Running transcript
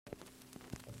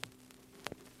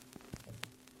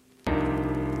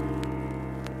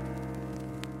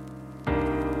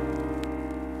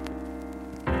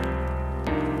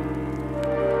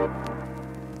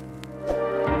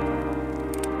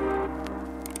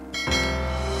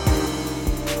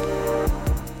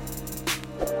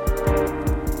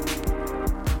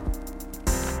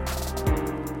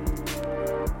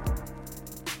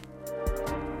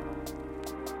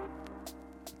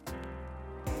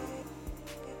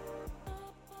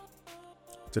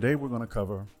Today we're going to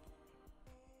cover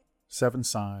 7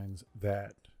 signs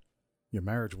that your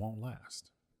marriage won't last.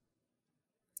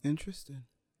 Interesting.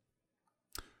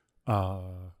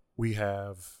 There's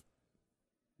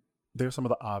some of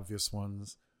the obvious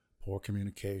ones: poor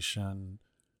communication,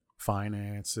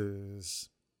 finances.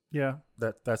 Yeah,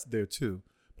 that's there too.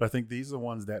 But I think these are the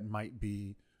ones that might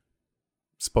be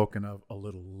spoken of a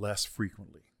little less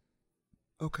frequently.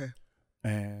 Okay.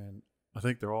 And I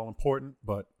think they're all important,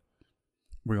 but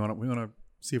we're gonna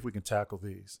see if we can tackle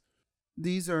these.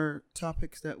 These are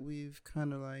topics that we've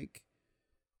kind of like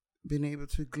been able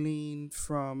to glean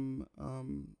from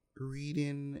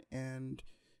reading and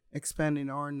expanding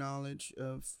our knowledge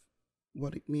of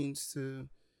what it means to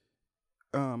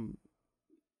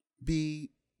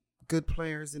be good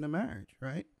players in a marriage,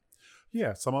 right?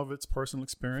 Yeah, some of it's personal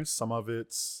experience, some of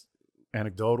it's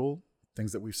anecdotal,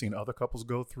 things that we've seen other couples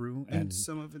go through and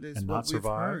some of it is and what not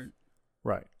survive. we've heard.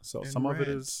 Right. So and some of it read.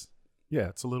 is, yeah,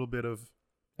 it's a little bit of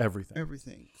everything.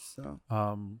 Everything.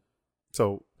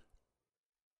 So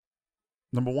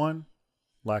number 1,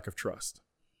 lack of trust.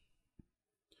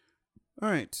 All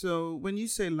right. So when you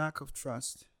say lack of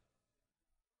trust,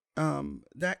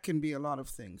 that can be a lot of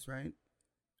things, right?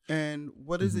 And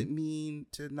what does it mean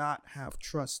to not have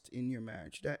trust in your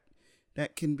marriage? That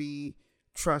can be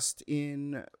trust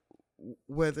in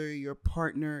whether you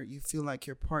feel like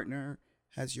your partner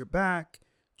has your back,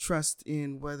 trust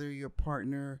in whether your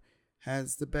partner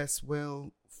has the best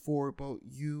will for both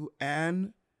you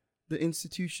and the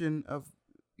institution of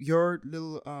your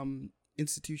little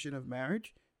institution of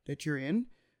marriage that you're in.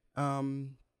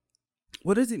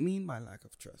 What does it mean by lack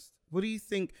of trust? What do you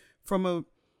think from a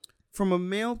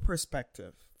male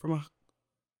perspective, from a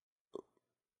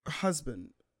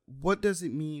husband? What does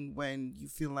it mean when you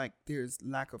feel like there's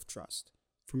lack of trust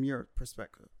from your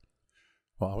perspective?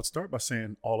 Well, I would start by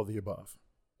saying all of the above.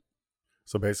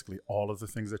 So basically all of the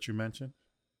things that you mentioned,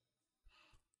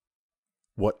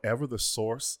 whatever the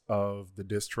source of the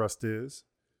distrust is,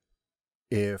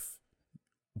 if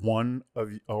one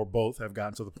of you or both have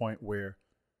gotten to the point where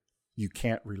you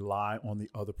can't rely on the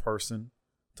other person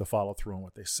to follow through on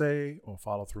what they say or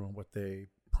follow through on what they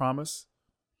promise,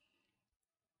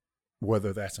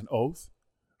 whether that's an oath,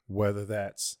 whether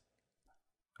that's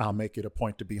I'll make it a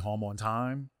point to be home on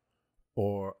time,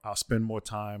 or I'll spend more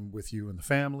time with you and the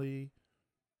family,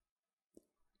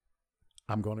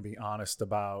 I'm going to be honest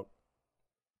about,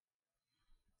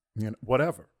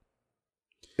 whatever.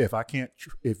 If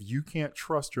you can't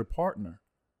trust your partner,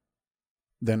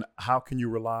 then how can you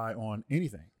rely on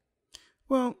anything?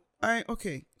 Well,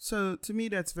 okay. So to me,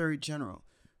 that's very general.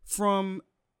 From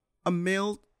a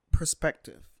male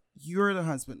perspective, you're the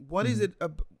husband. What is it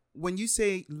when you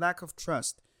say lack of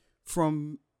trust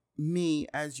from me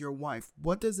as your wife?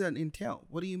 What does that entail?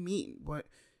 What do you mean? What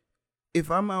if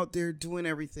I'm out there doing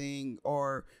everything,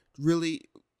 or really,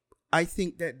 I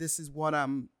think that this is what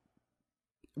I'm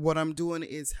doing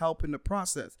is helping the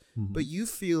process, but you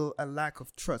feel a lack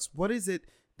of trust. What is it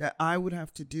that I would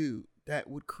have to do that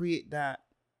would create that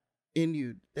in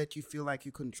you, that you feel like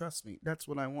you couldn't trust me? That's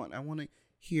what I want. I want to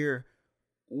hear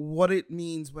what it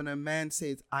means when a man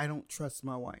says, I don't trust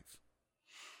my wife.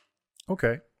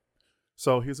 Okay.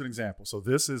 So here's an example. So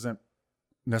this isn't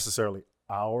necessarily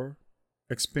our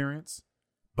experience,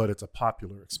 but it's a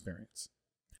popular experience.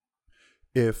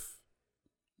 If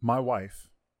my wife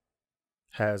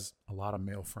has a lot of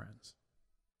male friends,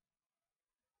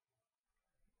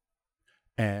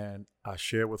 and I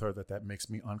share with her that makes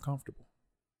me uncomfortable,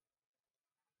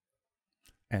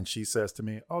 and she says to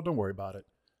me, "Oh, don't worry about it.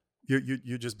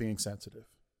 You're just being sensitive.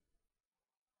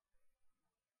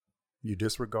 You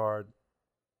disregard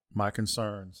my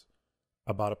concerns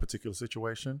about a particular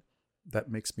situation.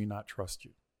 That makes me not trust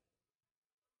you.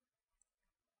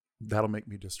 That'll make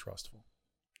me distrustful."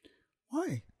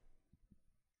 Why?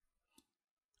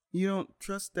 You don't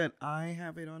trust that I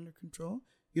have it under control?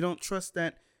 You don't trust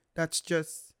that that's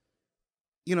just,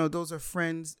 those are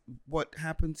friends. What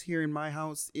happens here in my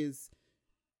house is,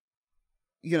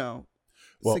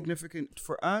 significant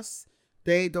for us.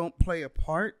 They don't play a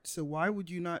part. So why would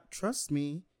you not trust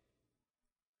me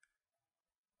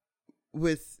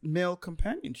with male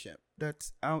companionship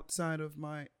that's outside of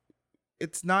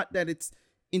it's not that it's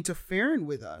interfering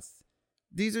with us.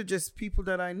 These are just people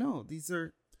that I know.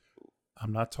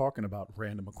 I'm not talking about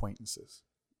random acquaintances.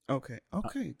 Okay,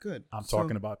 good. I'm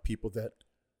talking about people that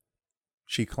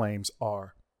she claims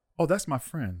are, oh, that's my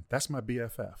friend. That's my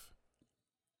BFF.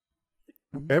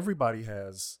 Mm-hmm. Everybody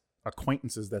has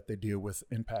acquaintances that they deal with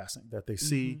in passing, that they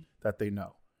see, that they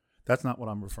know. That's not what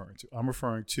I'm referring to. I'm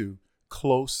referring to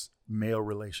close male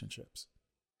relationships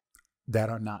that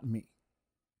are not me.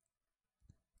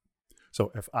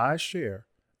 So if I share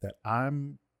that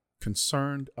I'm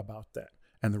concerned about that,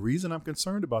 and the reason I'm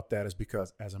concerned about that is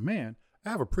because as a man, I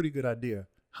have a pretty good idea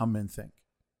how men think.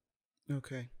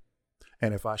 Okay.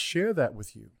 And if I share that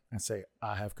with you and say,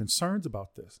 I have concerns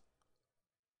about this,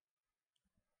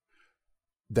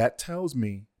 that tells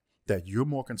me that you're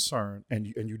more concerned, and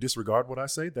you disregard what I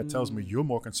say, that tells me you're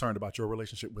more concerned about your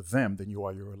relationship with them than you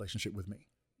are your relationship with me.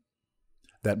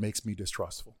 That makes me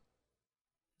distrustful.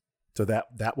 So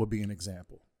that would be an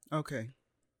example. Okay.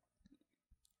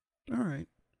 All right.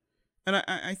 And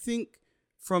I think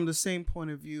from the same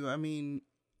point of view, I mean,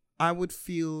 I would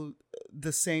feel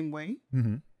the same way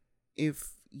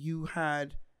if you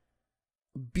had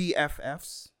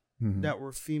BFFs that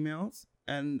were females.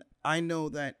 And I know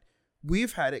that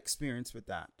we've had experience with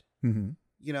that. You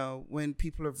know, when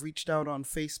people have reached out on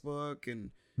Facebook and,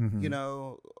 you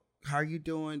know, how are you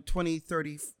doing? 20,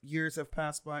 30 years have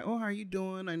passed by. Oh, how are you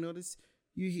doing? I noticed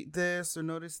you this or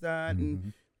noticed that.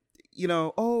 And, you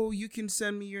know, oh, you can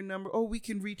send me your number. Oh, we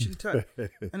can reach in touch.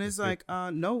 And it's like,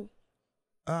 no,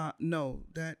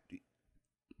 that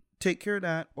take care of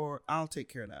that, or I'll take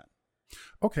care of that.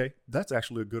 Okay. That's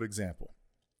actually a good example.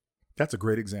 That's a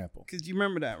great example. Because you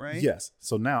remember that, right? Yes.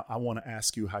 So now I want to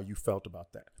ask you how you felt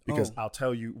about that, because I'll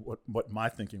tell you what my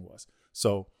thinking was.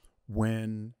 So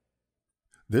when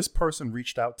this person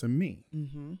reached out to me,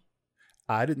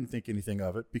 I didn't think anything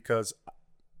of it because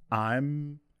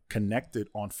I'm connected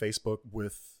on Facebook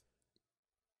with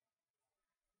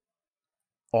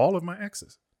all of my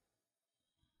exes.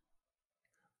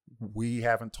 We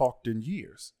haven't talked in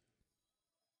years,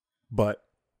 but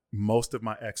most of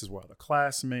my exes were either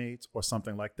classmates or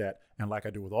something like that. And like I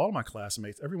do with all my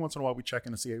classmates, every once in a while we check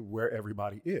in to see where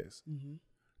everybody is.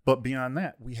 But beyond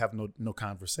that, we have no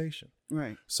conversation.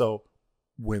 Right. So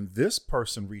when this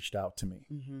person reached out to me,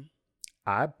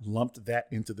 I lumped that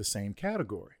into the same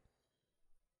category.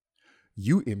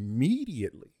 You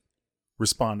immediately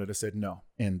responded and said, no,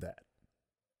 end that.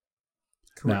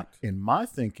 Correct. Now, in my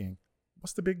thinking,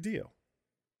 what's the big deal?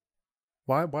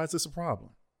 Why is this a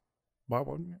problem?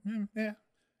 Yeah.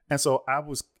 And so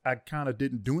I kind of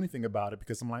didn't do anything about it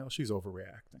because I'm like, oh, she's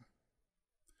overreacting.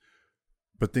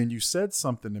 But then you said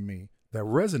something to me that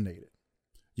resonated.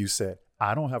 You said,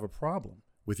 I don't have a problem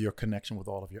with your connection with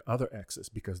all of your other exes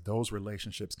because those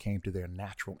relationships came to their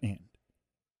natural end.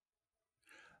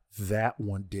 That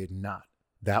one did not.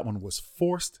 That one was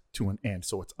forced to an end,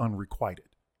 so it's unrequited.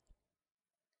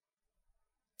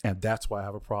 And that's why I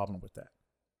have a problem with that.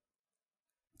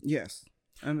 Yes.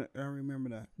 And I remember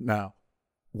that. Now,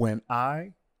 when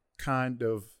I kind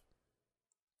of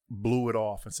blew it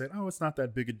off and said, oh, it's not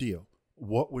that big a deal,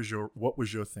 what was your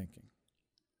thinking?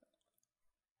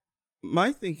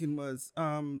 My thinking was,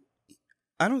 I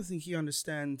don't think he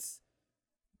understands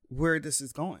where this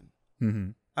is going.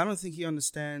 I don't think he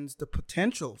understands the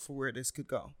potential for where this could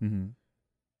go.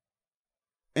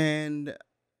 And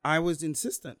I was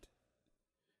insistent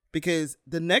because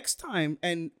the next time,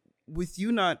 and with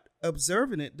you not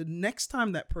observing it, the next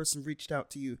time that person reached out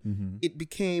to you, it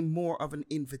became more of an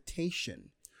invitation.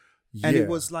 Yeah. And it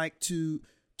was like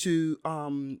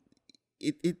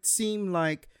it seemed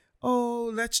like,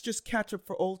 oh, let's just catch up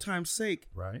for old time's sake.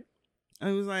 Right. And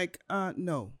it was like,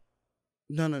 no.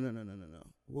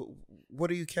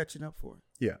 What are you catching up for?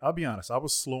 Yeah, I'll be honest. I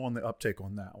was slow on the uptake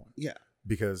on that one. Yeah.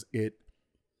 Because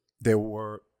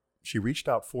she reached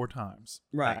out 4 times.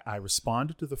 Right. I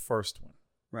responded to the first one.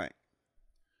 Right.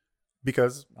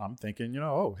 Because I'm thinking,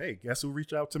 oh, hey, guess who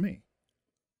reached out to me?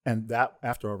 And that,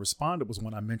 after I responded, was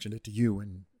when I mentioned it to you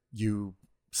and you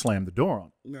slammed the door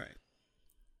on it. Right.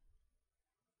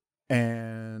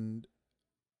 And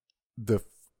the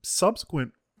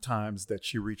subsequent times that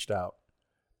she reached out,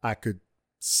 I could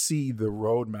see the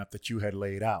roadmap that you had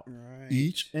laid out. Right.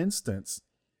 Each instance,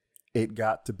 it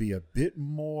got to be a bit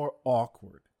more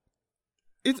awkward.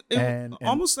 It and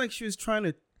almost like she was trying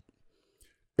to.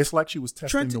 It's like she was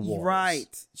testing the waters.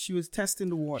 Right. She was testing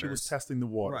the waters. She was testing the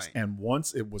waters. Right. And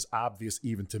once it was obvious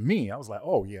even to me, I was like,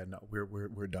 oh, yeah, no,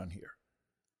 we're done here.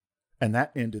 And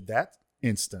that ended that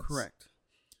instance. Correct.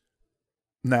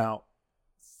 Now,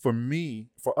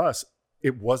 for us,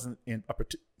 it wasn't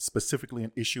specifically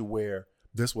an issue where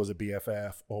this was a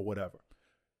BFF or whatever.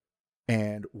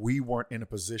 And we weren't in a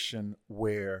position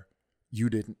where you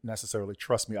didn't necessarily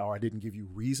trust me, or I didn't give you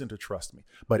reason to trust me.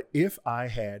 But if I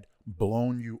had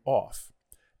blown you off,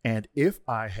 and if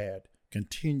I had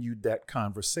continued that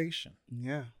conversation,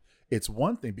 yeah, it's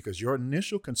one thing because your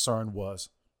initial concern was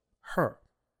her,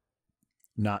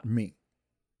 not me.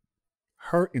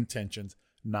 Her intentions,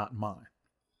 not mine.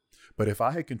 But if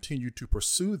I had continued to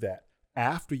pursue that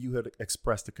after you had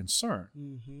expressed a concern,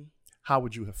 how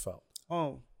would you have felt?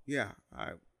 Oh yeah,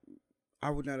 I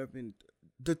would not have been.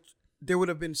 There would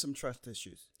have been some trust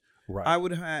issues. Right. I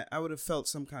would have felt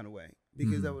some kind of way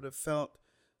because I would have felt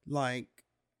like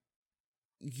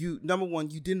number one,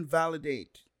 you didn't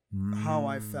validate how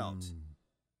I felt.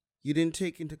 You didn't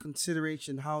take into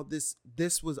consideration how this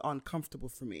was uncomfortable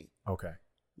for me. Okay.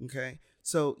 Okay.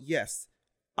 So yes,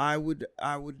 I would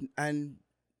have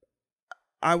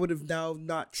now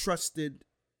not trusted.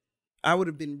 I would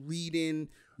have been reading,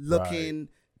 looking,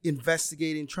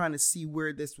 investigating, trying to see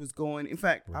where this was going. In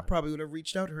fact, I probably would have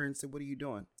reached out to her and said, "What are you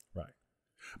doing?" Right.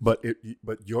 But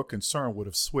your concern would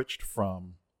have switched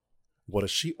from what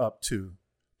is she up to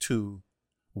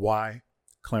why,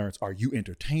 Clarence, are you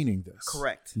entertaining this?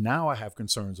 Correct. Now I have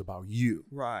concerns about you.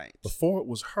 Right. Before it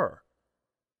was her,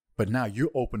 but now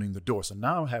you're opening the door. So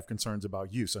now I have concerns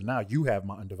about you. So now you have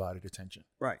my undivided attention.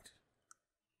 Right.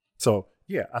 So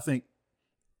yeah, I think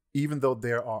even though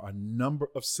there are a number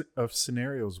of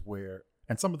scenarios where,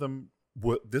 and some of them,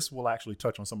 this will actually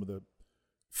touch on some of the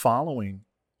following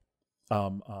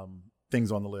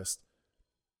things on the list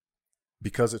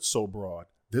because it's so broad.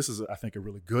 This is, I think, a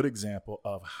really good example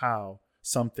of how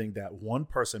something that one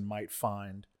person might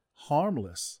find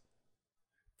harmless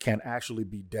can actually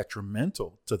be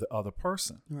detrimental to the other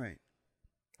person. Right.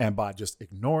 And by just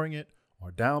ignoring it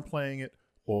or downplaying it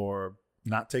or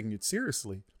not taking it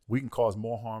seriously, we can cause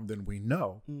more harm than we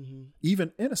know,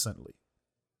 even innocently.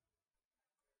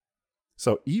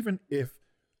 So even if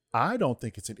I don't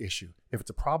think it's an issue, if it's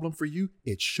a problem for you,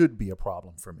 it should be a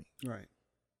problem for me. Right.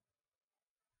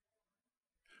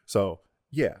 So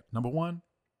yeah, number one,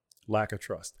 lack of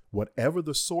trust. Whatever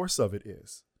the source of it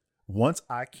is, once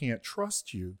I can't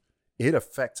trust you, it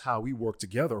affects how we work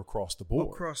together across the board.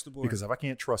 Across the board. Because if I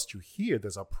can't trust you here,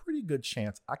 there's a pretty good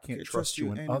chance I can't trust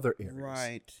you in other areas.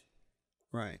 Right.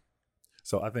 Right.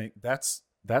 So I think that's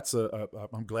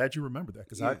I'm glad you remembered that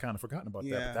because I'd kind of forgotten about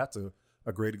that. But that's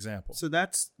a great example. So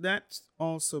that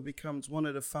also becomes one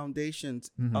of the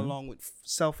foundations along with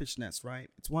selfishness, right?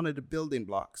 It's one of the building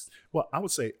blocks. Well, I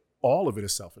would say all of it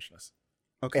is selfishness.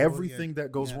 Okay. Everything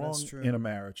that goes wrong in a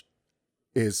marriage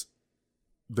is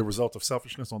the result of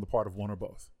selfishness on the part of one or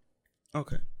both.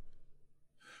 Okay.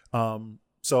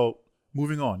 So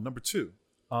moving on, number 2,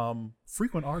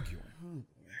 frequent arguing. Oh,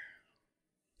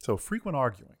 so frequent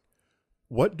arguing.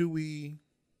 What do we?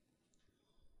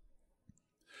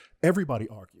 Everybody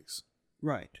argues.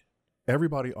 Right.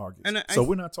 Everybody argues. And so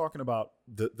we're not talking about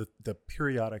the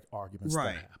periodic arguments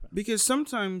that happen. Because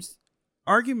sometimes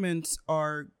arguments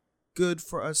are good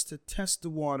for us to test the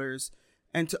waters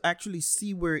and to actually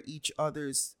see where each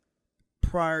other's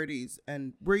priorities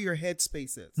and where your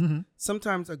headspace is.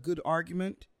 Sometimes a good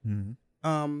argument,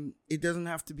 it doesn't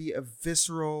have to be a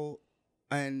visceral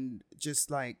and just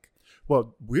like.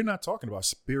 Well, we're not talking about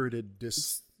spirited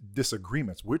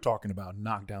disagreements. We're talking about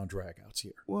knockdown dragouts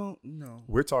here. Well, no.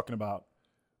 We're talking about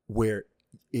where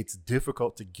it's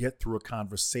difficult to get through a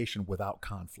conversation without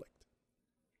conflict.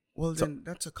 Well, then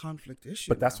that's a conflict issue.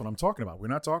 But that's what I'm talking about. We're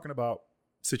not talking about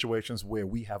situations where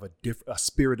we have a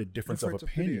spirited difference of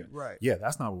opinion. Right. Yeah,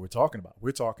 that's not what we're talking about.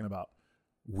 We're talking about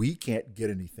we can't get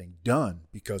anything done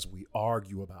because we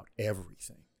argue about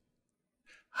everything.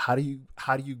 How do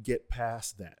you get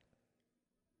past that?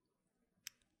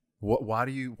 Why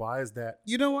is that?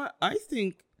 You know what? I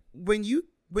think when you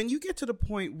get to the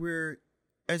point where,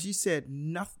 as you said,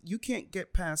 you can't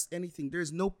get past anything.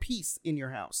 There's no peace in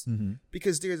your house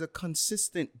because there's a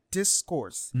consistent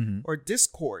discourse or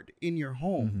discord in your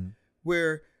home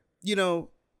where,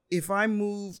 if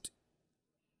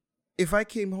I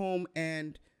came home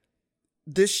and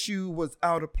this shoe was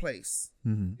out of place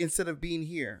instead of being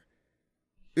here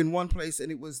in one place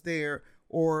and it was there,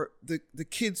 or the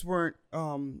kids weren't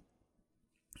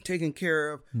taken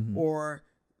care of, or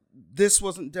this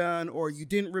wasn't done, or you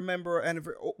didn't remember, and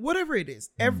whatever it is,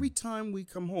 every time we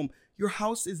come home, your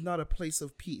house is not a place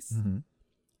of peace.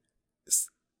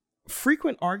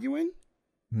 Frequent arguing,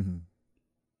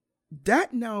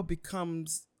 that now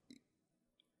becomes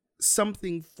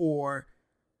something for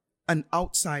an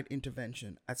outside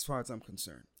intervention, as far as I'm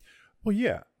concerned. Well,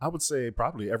 yeah, I would say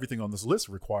probably everything on this list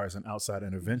requires an outside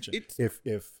intervention. If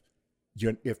the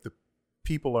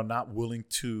people are not willing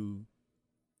to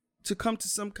come to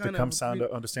some kind of sound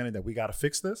understanding that we got to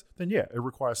fix this, then yeah, it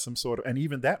requires some sort of, and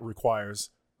even that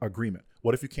requires agreement.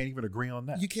 What if you can't even agree on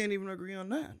that? You can't even agree on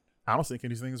that. I don't think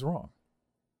anything is wrong.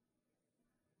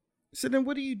 So then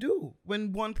what do you do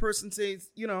when one person says,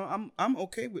 I'm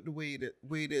okay with the way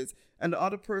it is, and the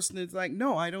other person is like,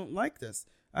 no, I don't like this.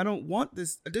 I don't want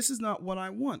this. This is not what I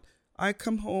want. I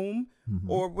come home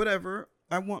or whatever.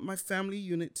 I want my family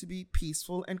unit to be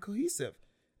peaceful and cohesive.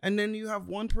 And then you have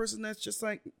one person that's just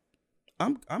like,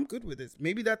 I'm good with this.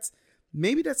 Maybe that's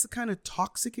the kind of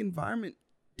toxic environment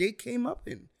they came up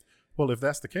in. Well, if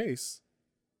that's the case,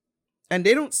 and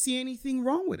they don't see anything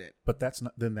wrong with it. But that's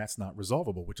not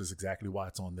resolvable, which is exactly why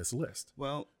it's on this list.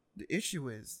 Well, the issue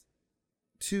is,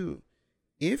 too,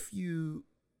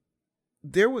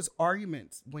 there was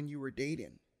arguments when you were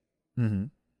dating. Mm-hmm.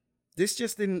 This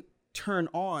just didn't turn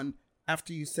on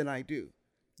after you said I do.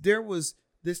 There was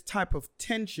this type of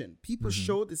tension. People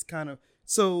showed this kind of,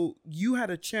 so you had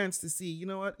a chance to see, you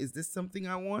know what, is this something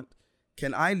I want?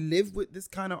 Can I live with this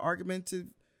kind of argumentative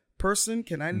person?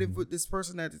 Can I live with this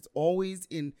person that is always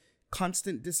in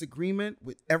constant disagreement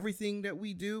with everything that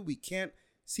we do? We can't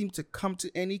seem to come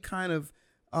to any kind of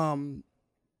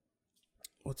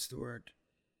what's the word?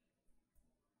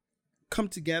 Come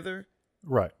together.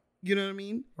 Right. You know what I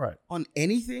mean? Right. On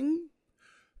anything?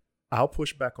 I'll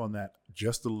push back on that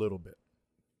just a little bit.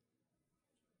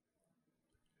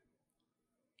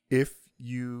 It's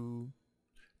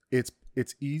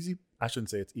easy. I shouldn't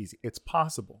say it's easy. It's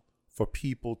possible for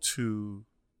people to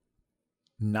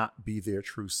not be their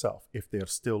true self if they're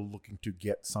still looking to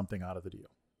get something out of the deal.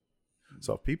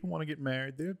 So if people want to get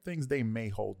married, there are things they may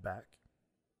hold back,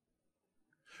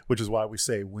 which is why we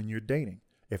say when you're dating,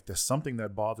 if there's something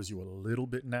that bothers you a little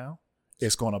bit now,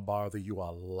 it's going to bother you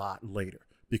a lot later,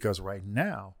 because right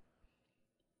now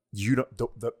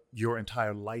your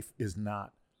entire life is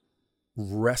not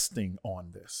resting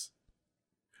on this.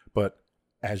 But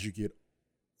as you get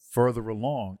further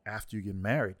along after you get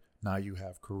married, now you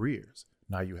have careers,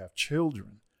 now you have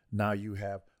children, now you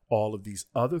have all of these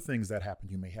other things that happen.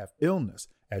 You may have illness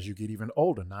as you get even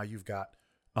older. Now you've got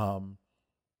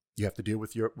you have to deal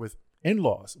with with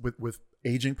in-laws, with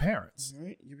aging parents.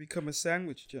 Right. You become a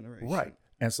sandwich generation. Right.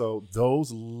 And so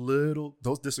those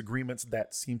disagreements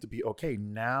that seem to be okay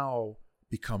now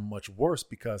become much worse,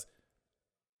 because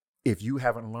if you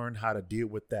haven't learned how to deal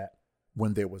with that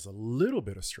when there was a little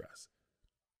bit of stress,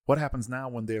 what happens now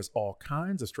when there's all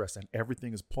kinds of stress and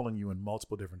everything is pulling you in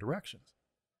multiple different directions?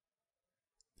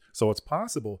 So it's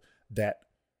possible that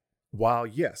while,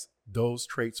 yes, those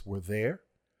traits were there,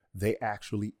 they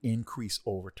actually increase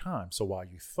over time. So while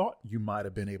you thought you might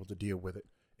have been able to deal with it,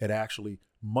 it actually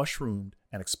mushroomed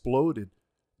and exploded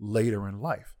later in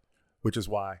life, which is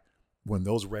why when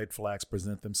those red flags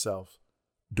present themselves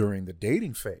during the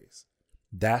dating phase,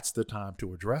 that's the time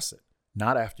to address it,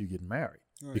 not after you get married,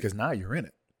 right? Because now you're in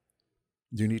it.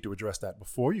 You need to address that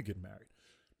before you get married.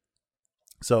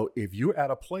 So if you're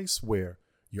at a place where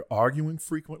you're arguing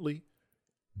frequently,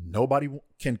 nobody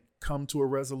can come to a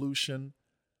resolution,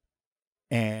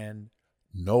 and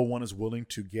no one is willing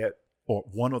to get, or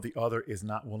one or the other is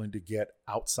not willing to get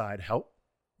outside help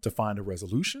to find a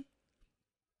resolution,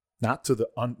 not to the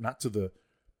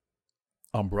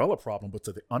umbrella problem, but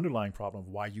to the underlying problem of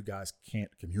why you guys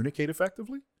can't communicate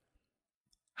effectively,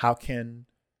 how can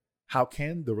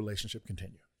the relationship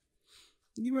continue?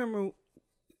 You remember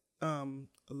a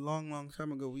long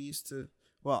time ago,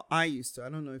 I used to, I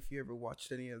don't know if you ever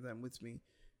watched any of them with me,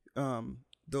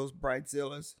 those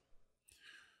Bridezillas.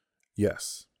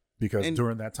 Yes, because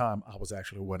during that time, I was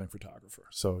actually a wedding photographer.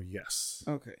 So, yes.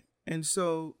 Okay. And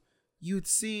so you'd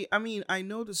see, I mean, I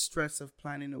know the stress of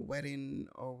planning a wedding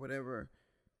or whatever.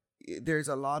 There's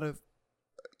a lot of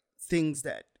things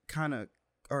that kind of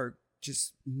are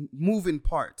just moving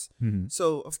parts. Mm-hmm.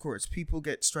 So, of course, people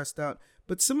get stressed out.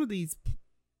 But some of these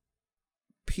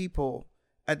people,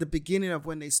 at the beginning of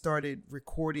when they started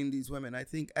recording these women, I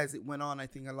think as it went on, I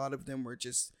think a lot of them were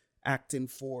just acting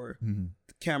for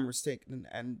the camera's sake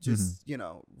and just,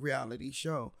 reality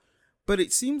show. But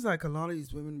it seems like a lot of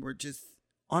these women were just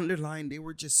underlying. They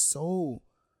were just so,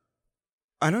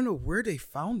 I don't know where they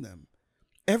found them.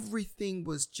 Everything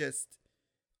was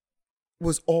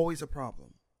always a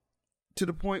problem, to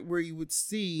the point where you would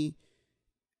see,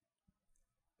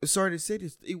 sorry to say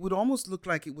this, it would almost look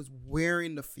like it was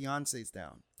wearing the fiancés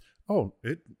down. Oh,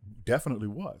 it definitely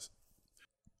was.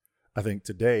 I think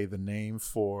today the name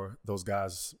for those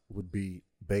guys would be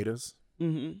betas,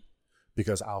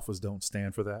 because alphas don't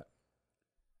stand for that.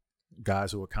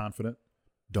 Guys who are confident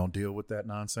don't deal with that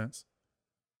nonsense.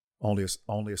 Only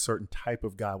a certain type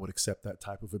of guy would accept that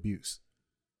type of abuse.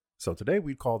 So today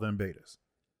we'd call them betas.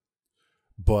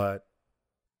 But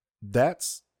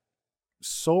that's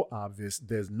so obvious,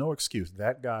 there's no excuse.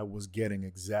 That guy was getting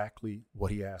exactly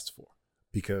what he asked for,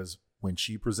 because when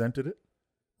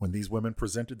these women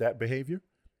presented that behavior,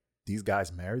 these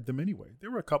guys married them anyway. There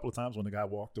were a couple of times when the guy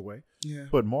walked away,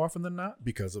 but more often than not,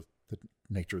 because of the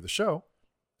nature of the show,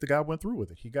 the guy went through with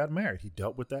it. He got married. He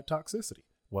dealt with that toxicity.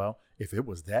 Well, if it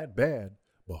was that bad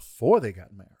before they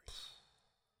got married,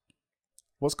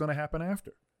 what's going to happen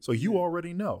after. So you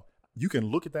already know. You can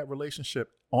look at that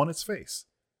relationship on its face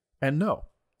and know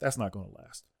that's not going to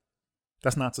last.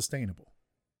 That's not sustainable.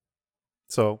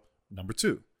 So, number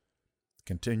 2,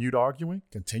 continuous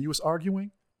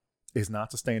arguing is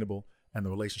not sustainable, and the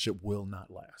relationship will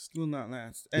not last. Will not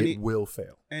last. And it will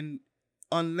fail. And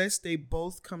unless they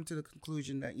both come to the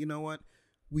conclusion that, you know what,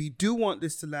 we do want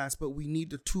this to last, but we need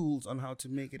the tools on how to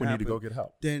make it happen. We need to go get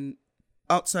help. Then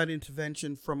outside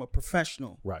intervention from a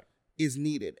professional is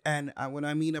needed. And when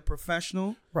I mean a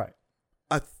professional,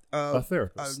 a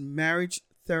therapist, a marriage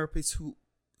therapist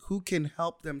who can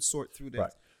help them sort through this.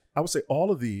 Right. I would say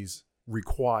all of these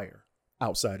require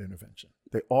outside intervention.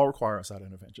 They all require outside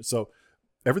intervention. So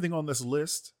everything on this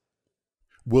list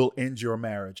will end your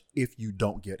marriage if you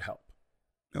don't get help.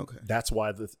 Okay. That's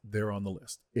why they're on the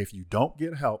list. If you don't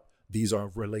get help, these are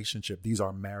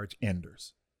marriage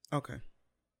enders. Okay.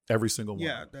 Every single one.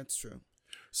 Yeah, that's true.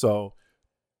 So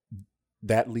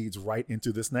that leads right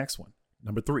into this next one.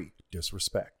 Number 3,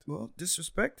 disrespect. Well,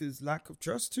 disrespect is lack of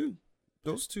trust too.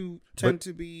 Those two tend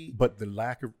to be. But the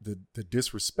lack of the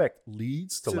disrespect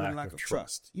leads to lack of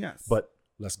trust. Yes. But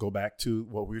let's go back to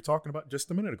what we were talking about just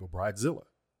a minute ago, Bridezilla.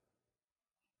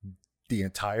 The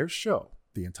entire show,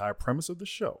 the entire premise of the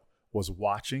show was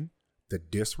watching the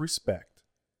disrespect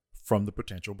from the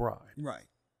potential bride. Right.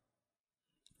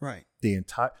 Right.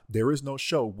 There is no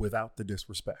show without the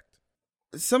disrespect.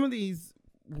 Some of these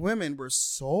women were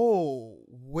so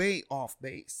way off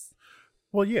base.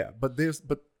 Well, yeah, but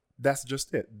that's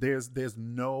just it. There's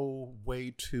no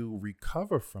way to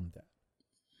recover from that.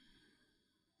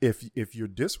 If you're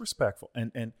disrespectful,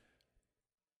 and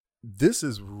this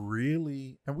is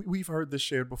really, and we've heard this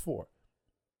shared before.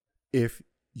 If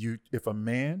a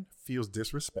man feels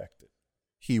disrespected,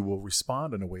 he will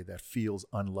respond in a way that feels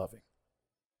unloving.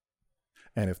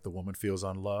 And if the woman feels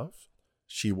unloved,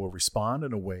 she will respond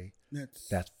in a way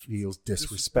that feels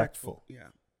disrespectful. Yeah.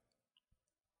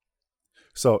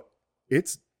 So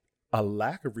it's a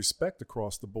lack of respect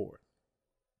across the board.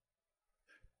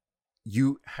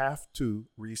 You have to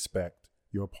respect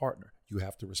your partner. You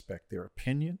have to respect their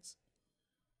opinions.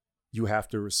 You have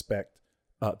to respect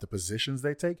the positions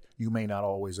they take. You may not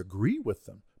always agree with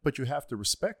them, but you have to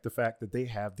respect the fact that they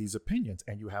have these opinions,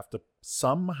 and you have to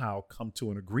somehow come to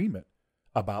an agreement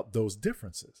about those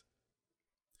differences.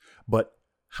 But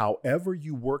however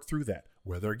you work through that,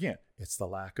 whether, again, it's the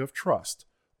lack of trust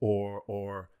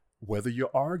or whether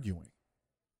you're arguing,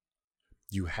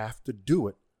 you have to do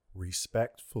it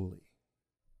respectfully.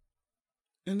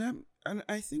 And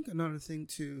I think another thing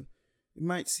too, it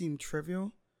might seem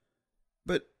trivial,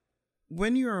 but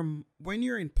when you're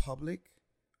in public,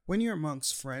 when you're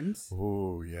amongst friends,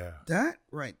 oh yeah, that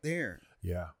right there,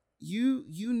 yeah, you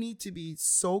need to be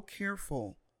so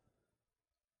careful,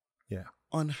 yeah,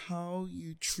 on how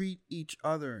you treat each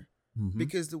other,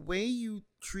 because the way you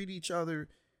treat each other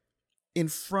in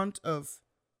front of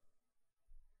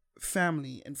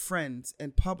family and friends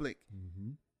and public,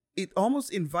 it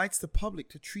almost invites the public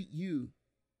to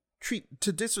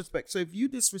to disrespect. So if you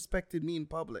disrespected me in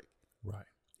public, right,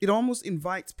 it almost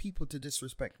invites people to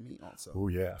disrespect me also. Oh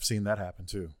yeah, I've seen that happen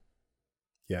too.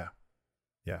 Yeah.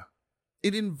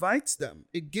 It invites them.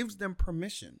 It gives them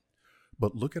permission.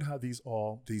 But look at how these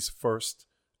first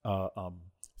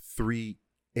 3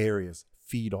 areas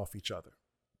feed off each other.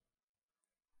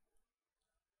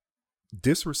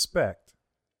 Disrespect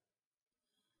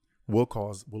will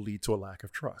lead to a lack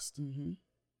of trust.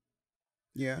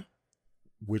 Yeah.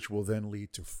 Which will then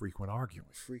lead to frequent arguing.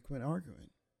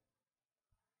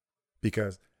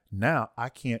 Because now I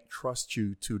can't trust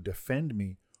you to defend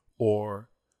me or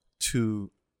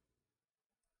to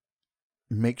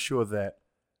make sure that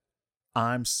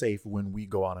I'm safe when we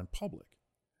go out in public.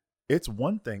 It's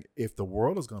one thing if the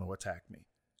world is going to attack me.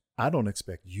 I don't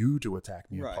expect you to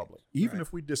attack me in public. Even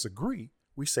if we disagree,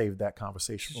 we save that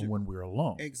conversation for when we're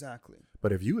alone. Exactly.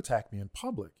 But if you attack me in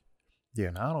public,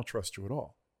 now I don't trust you at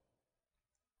all.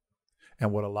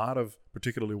 And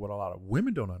particularly what a lot of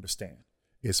women don't understand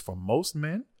is for most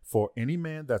men, for any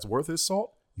man that's worth his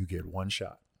salt, you get one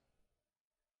shot.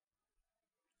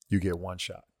 You get one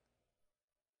shot.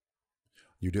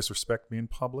 You disrespect me in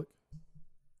public,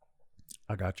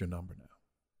 I got your number now.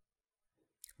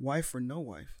 Wife or no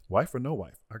wife? Wife or no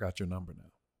wife, I got your number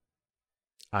now.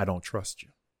 I don't trust you.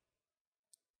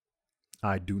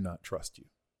 I do not trust you.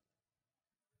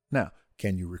 Now,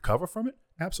 can you recover from it?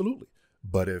 Absolutely.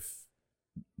 But if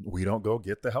we don't go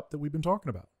get the help that we've been talking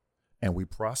about, and we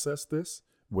process this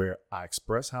where I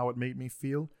express how it made me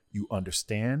feel, you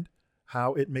understand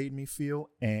how it made me feel,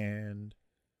 and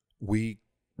we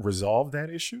resolve that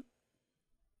issue,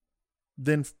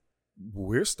 then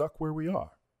we're stuck where we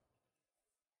are.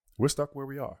 We're stuck where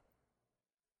we are.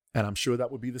 And I'm sure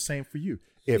that would be the same for you.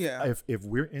 If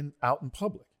we're out in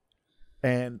public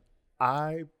and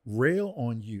I rail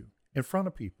on you in front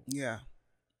of people,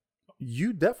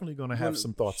 you definitely going to have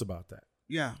some thoughts about that.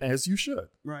 Yeah. As you should.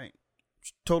 Right.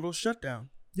 Total shutdown.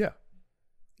 Yeah.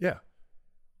 Yeah.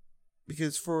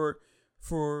 Because for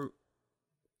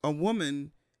a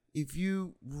woman, if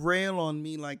you rail on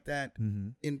me like that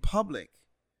in public,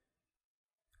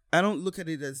 I don't look at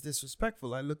it as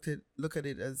disrespectful. I look at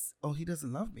it as, oh, he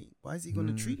doesn't love me. Why is he going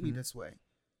to treat me this way?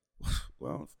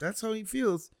 Well, if that's how he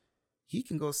feels, he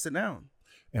can go sit down.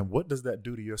 And what does that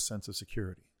do to your sense of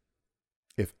security?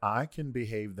 If I can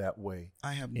behave that way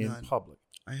in public,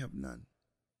 I have none,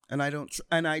 and I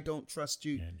don't trust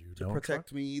you to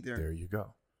protect me either. There you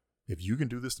go. If you can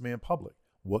do this to me in public,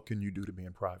 what can you do to me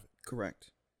in private?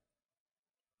 Correct.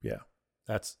 Yeah,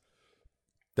 that's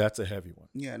a heavy one.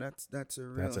 Yeah, that's a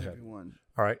real heavy one.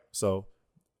 All right, so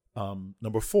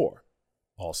number 4,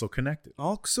 also connected.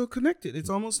 Also connected. It's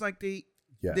almost like they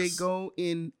go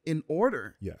in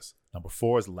order. Yes. Number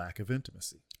 4 is lack of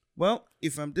intimacy. Well,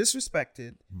 if I'm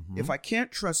disrespected, if I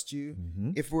can't trust you,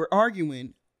 if we're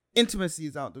arguing, intimacy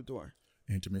is out the door.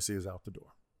 Intimacy is out the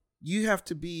door. You have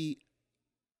to be,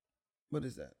 what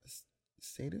is that?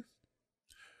 Sadist?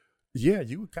 Yeah,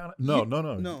 you would kind of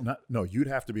no. You'd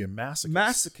have to be a masochist.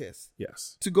 Masochist.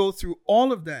 Yes. To go through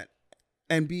all of that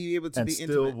and be able to and be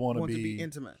still intimate. Want to be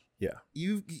intimate. Yeah.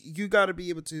 You got to be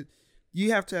able to.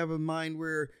 You have to have a mind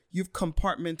where you've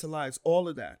compartmentalized all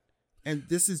of that, and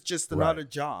this is just another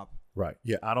job. Right.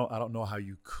 Yeah. I don't know how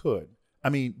you could. I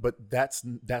mean, but that's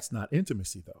not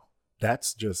intimacy though.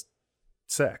 That's just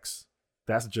sex.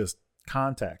 That's just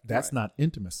contact. That's not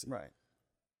intimacy. Right.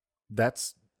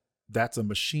 That's a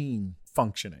machine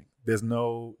functioning.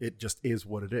 It just is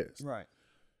what it is. Right.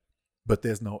 But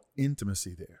there's no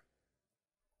intimacy there.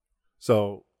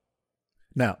 So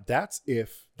now that's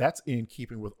in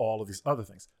keeping with all of these other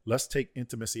things. Let's take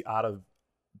intimacy out of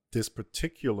this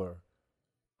particular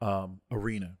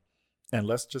arena. And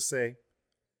let's just say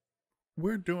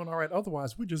we're doing all right.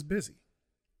 Otherwise, we're just busy.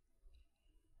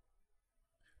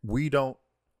 We don't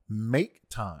make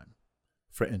time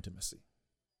for intimacy.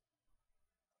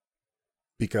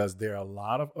 Because there are a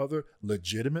lot of other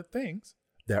legitimate things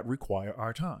that require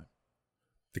our time.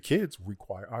 The kids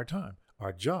require our time.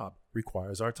 Our job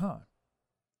requires our time.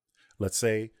 Let's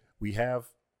say we have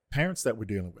parents that we're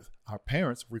dealing with. Our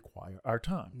parents require our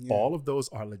time. Yeah. All of those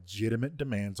are legitimate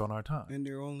demands on our time. And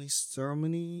there are only so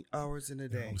many hours in a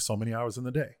day. Only so many hours in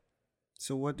the day.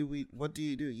 So what do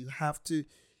you do? You have to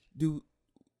do.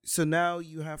 So now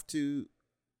you have to.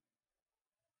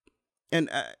 And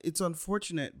it's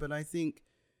unfortunate, but I think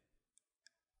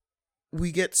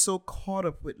we get so caught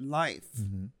up with life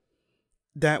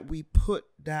that we put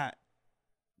that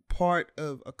part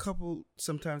of a couple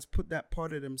sometimes put that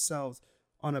part of themselves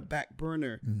on a back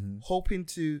burner, hoping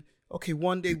to,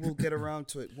 one day we'll get around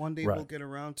to it. One day we'll get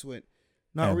around to it.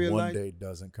 Not realize one day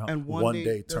doesn't come. And one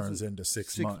day turns into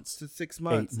 6 months. To 6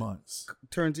 months. 8 months.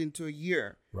 Turns into a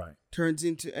year. Right. Turns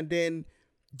into, and then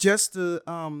just the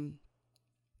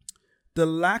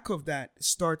lack of that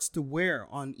starts to wear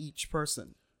on each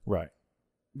person. Right.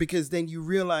 Because then you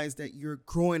realize that you're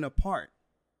growing apart.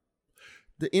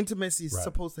 The intimacy is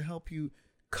supposed to help you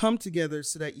come together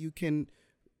so that you can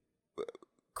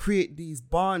create these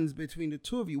bonds between the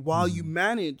two of you while you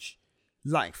manage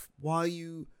life, while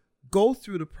you go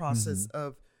through the process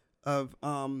of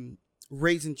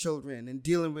raising children and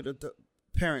dealing with the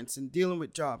parents and dealing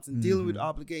with jobs and dealing with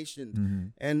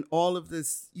obligations and all of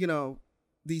this,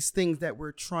 these things that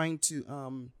we're trying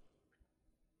to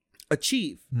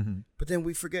achieve. But then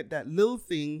we forget that little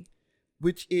thing,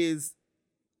 which is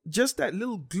just that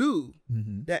little glue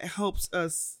that helps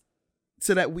us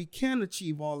so that we can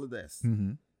achieve all of this.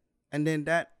 And then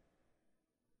that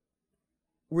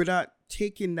we're not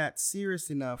taking that serious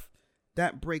enough,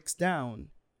 that breaks down,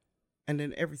 and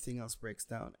then everything else breaks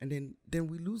down, and then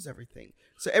we lose everything.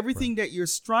 So everything that you're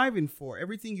striving for,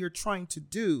 everything you're trying to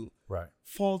do,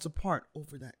 falls apart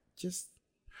over that.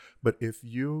 But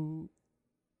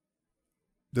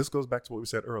this goes back to what we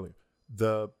said earlier.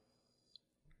 The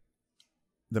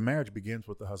marriage begins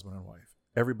with the husband and wife.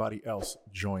 Everybody else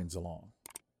joins along.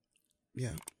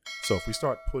 Yeah. So if we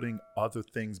start putting other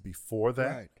things before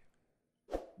that,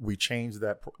 we change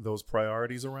those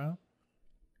priorities around,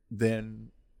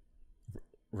 then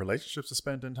relationships are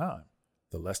spent in time.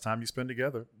 The less time you spend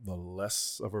together, the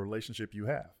less of a relationship you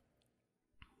have.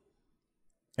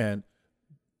 And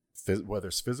whether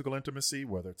it's physical intimacy,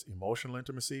 whether it's emotional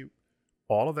intimacy,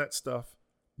 all of that stuff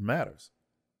matters.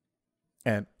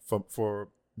 And for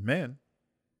men,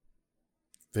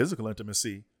 physical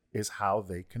intimacy is how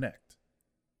they connect.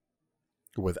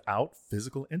 Without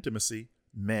physical intimacy,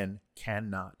 men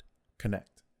cannot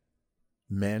connect.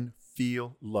 Men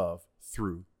feel love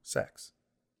through sex.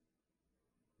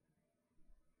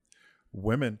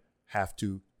 Women have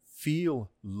to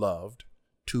feel loved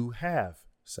to have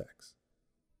sex.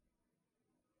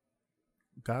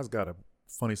 Guys got a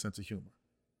funny sense of humor.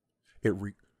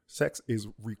 Sex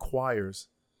requires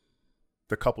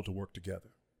the couple to work together.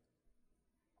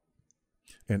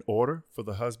 In order for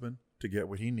the husband to get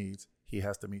what he needs, he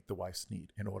has to meet the wife's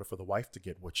need. In order for the wife to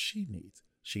get what she needs,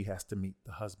 she has to meet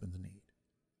the husband's need.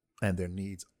 And their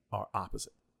needs are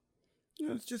opposite. You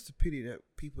know, it's just a pity that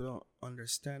people don't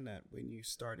understand that when you're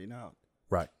starting out.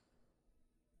 Right.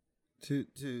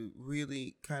 To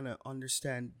really kind of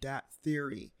understand that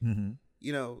theory. Mm-hmm.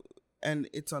 You know, and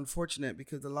it's unfortunate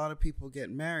because a lot of people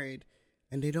get married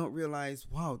and they don't realize,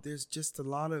 wow, there's a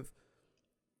lot of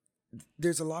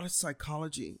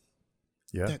psychology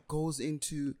that goes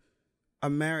into a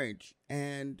marriage,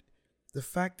 and the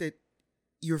fact that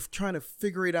you're trying to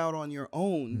figure it out on your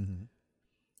own, mm-hmm.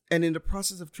 and in the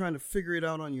process of trying to figure it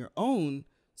out on your own,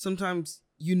 sometimes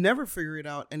you never figure it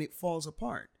out and it falls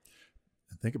apart.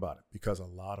 And think about it, because a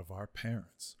lot of our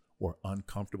parents were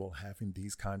uncomfortable having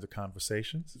these kinds of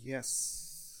conversations.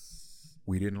 Yes.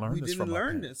 We didn't learn this from our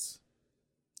parents. This.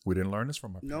 We didn't learn this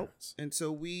from our nope. parents. And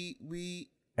so we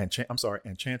and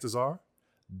chances are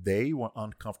they were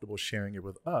uncomfortable sharing it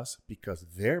with us because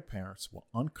their parents were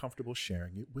uncomfortable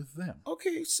sharing it with them.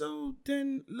 Okay, so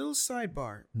then little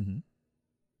sidebar. Mm-hmm.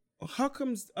 How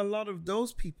comes a lot of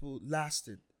those people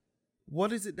lasted?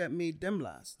 What is it that made them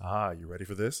last? You ready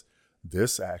for this?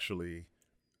 This actually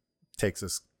takes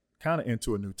us kind of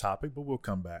into a new topic, but we'll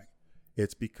come back.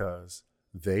 It's because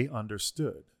they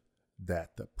understood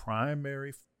that the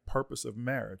primary purpose of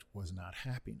marriage was not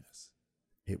happiness.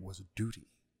 It was duty.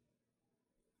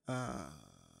 The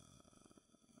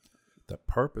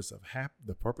purpose of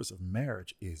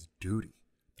marriage is duty.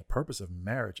 The purpose of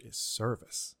marriage is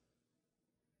service.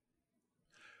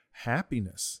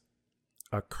 Happiness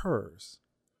occurs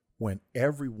when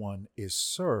everyone is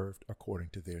served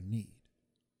according to their need.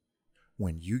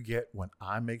 When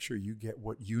I make sure you get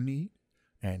what you need,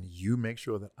 and you make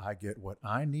sure that I get what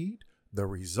I need, the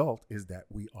result is that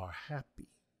we are happy.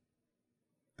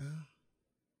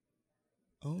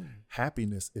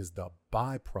 Happiness is the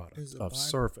byproduct of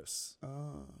service.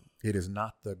 It is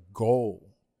not the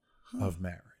goal of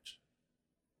marriage.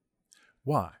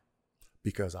 Why?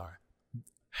 Because our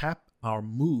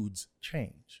moods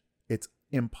change. It's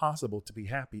impossible to be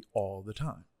happy all the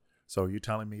time. So you're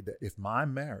telling me that if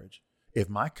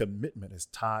my commitment is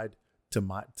tied to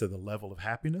the level of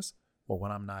happiness, well,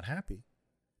 when I'm not happy,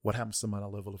 what happens to my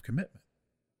level of commitment?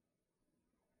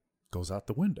 Goes out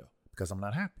the window because I'm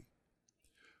not happy.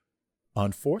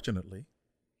 Unfortunately,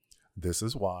 this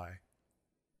is why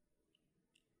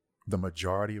the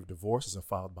majority of divorces are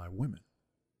filed by women,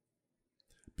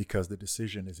 because the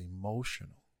decision is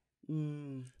emotional.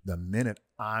 The minute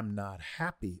I'm not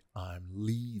happy, I'm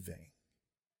leaving.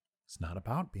 It's not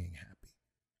about being happy.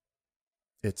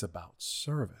 It's about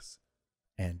service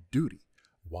and duty.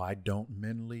 Why don't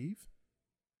men leave?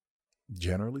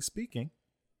 Generally speaking,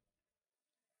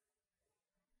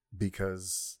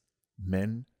 because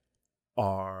men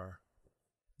are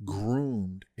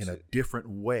groomed in a different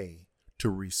way to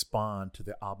respond to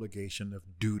the obligation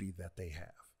of duty that they have.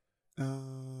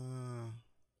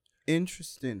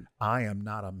 Interesting. I am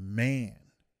not a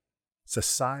man.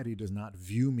 Society does not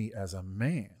view me as a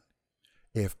man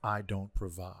if I don't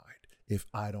provide, if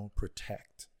I don't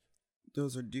protect.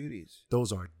 Those are duties.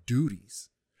 Those are duties.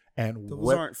 And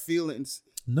those aren't feelings.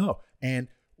 No. And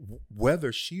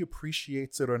whether she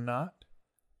appreciates it or not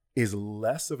is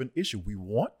less of an issue. We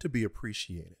want to be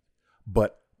appreciated.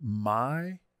 But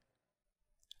my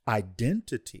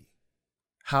identity,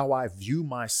 how I view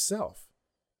myself,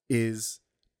 is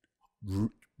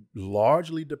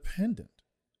largely dependent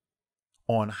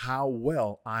on how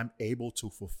well I'm able to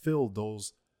fulfill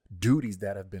those duties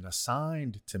that have been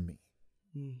assigned to me.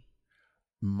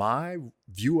 My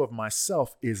view of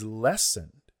myself is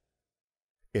lessened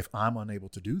if I'm unable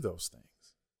to do those things.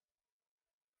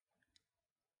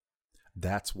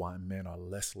 That's why men are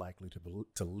less likely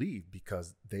to leave,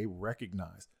 because they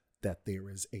recognize that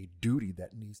there is a duty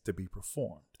that needs to be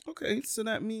performed. Okay,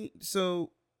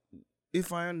 so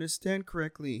if I understand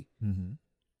correctly,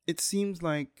 it seems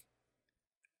like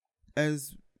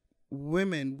as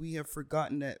women, we have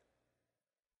forgotten that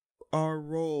our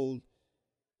role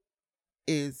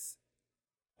is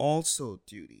also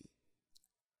duty.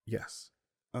 Yes.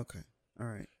 Okay. All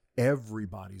right.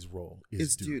 everybody's role is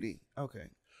It's duty. duty. Okay.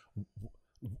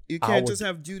 You can't Our- just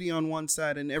have duty on one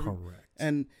side and Correct.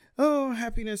 and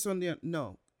happiness on the other.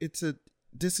 No,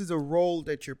 this is a role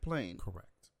that you're playing. Correct.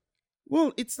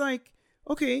 Well, it's like,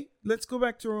 okay, let's go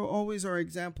back to our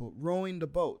example, rowing the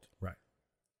boat. Right.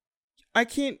 I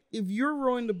can't, if you're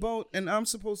rowing the boat and I'm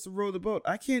supposed to row the boat,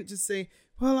 I can't just say,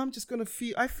 well, I'm just going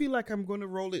to I feel like I'm going to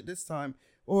roll it this time.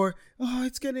 Or, oh,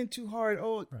 it's getting too hard.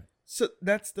 Oh, Right. So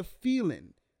that's the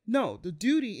feeling. No, the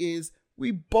duty is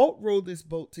we both row this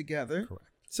boat together. Correct.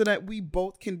 So that we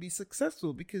both can be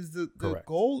successful, because the Correct.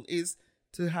 goal is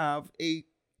to have a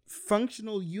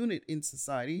functional unit in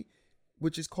society,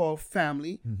 which is called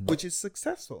family, which is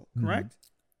successful. Correct?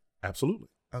 Absolutely.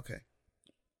 Okay.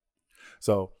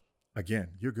 So again,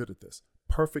 you're good at this.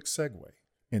 Perfect segue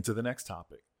into the next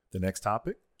topic. The next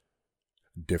topic,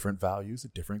 different values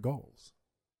and different goals.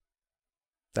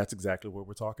 That's exactly what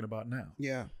we're talking about now.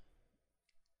 Yeah.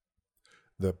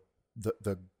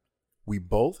 We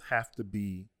both have to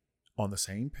be on the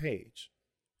same page,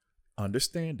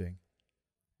 understanding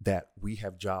that we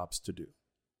have jobs to do.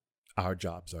 Our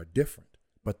jobs are different,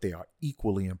 but they are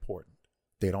equally important.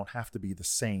 They don't have to be the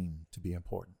same to be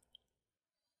important.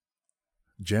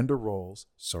 Gender roles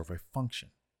serve a function.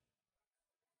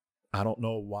 I don't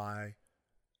know why.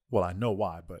 Well, I know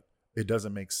why, but it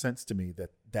doesn't make sense to me that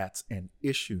that's an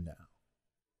issue now.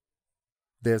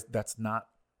 That's not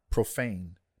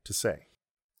profane to say.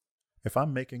 If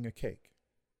I'm making a cake,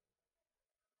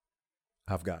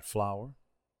 I've got flour,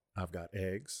 I've got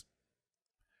eggs,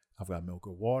 I've got milk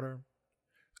or water,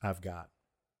 I've got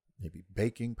maybe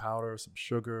baking powder, some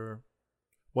sugar,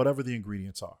 whatever the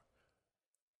ingredients are.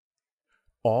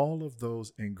 All of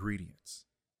those ingredients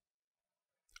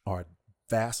are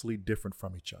vastly different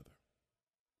from each other.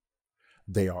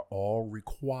 They are all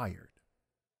required,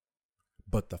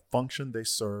 but the function they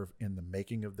serve in the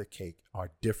making of the cake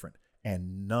are different,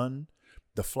 and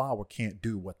the flour can't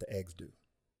do what the eggs do.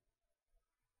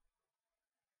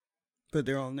 But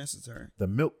they're all necessary. The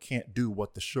milk can't do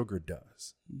what the sugar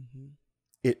does. Mm-hmm.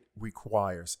 It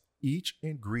requires each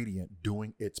ingredient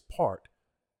doing its part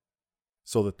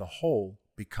so that the whole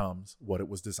becomes what it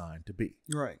was designed to be.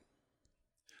 Right.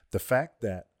 The fact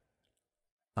that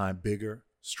I'm bigger,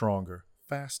 stronger,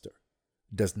 faster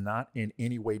does not in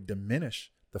any way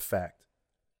diminish the fact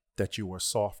that you are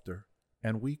softer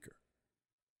and weaker.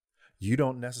 You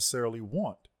don't necessarily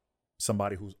want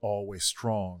somebody who's always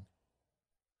strong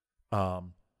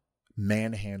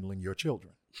manhandling your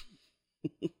children.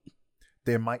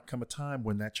 There might come a time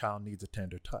when that child needs a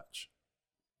tender touch,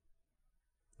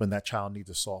 when that child needs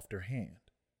a softer hand.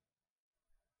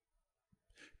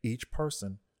 Each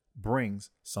person brings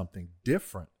something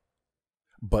different,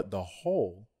 but the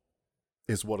whole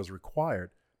is what is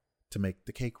required to make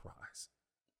the cake rise.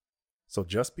 So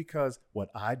just because what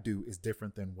I do is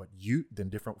different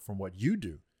different from what you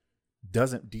do,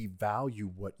 doesn't devalue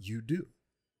what you do.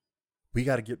 We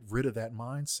got to get rid of that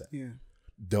mindset. Yeah.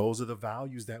 Those are the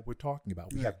values that we're talking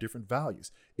about. We Yeah. have different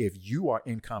values. If you are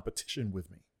in competition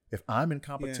with me, if I'm in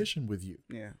competition with you,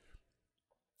 Yeah.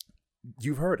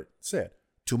 you've heard it said,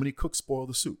 too many cooks spoil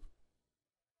the soup.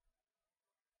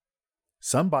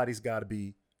 Somebody's got to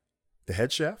be the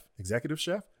head chef, executive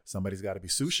chef. Somebody's got to be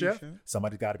sous chef.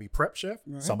 Somebody's got to be prep chef.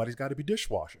 Right. Somebody's got to be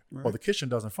dishwasher. Right. Or the kitchen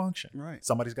doesn't function. Right.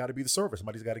 Somebody's got to be the server.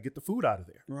 Somebody's got to get the food out of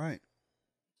there. Right.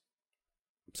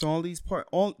 So all these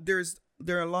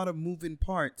there are a lot of moving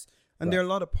parts, and Right. there are a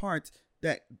lot of parts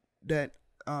that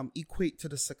equate to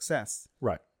the success.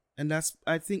 Right. And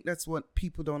I think that's what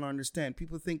people don't understand.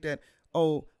 People think that,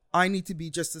 oh, I need to be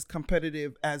just as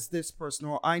competitive as this person,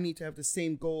 or I need to have the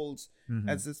same goals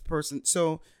as this person.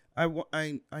 So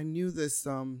I knew this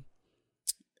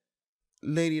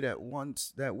lady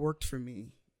that worked for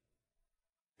me,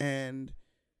 and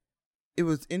it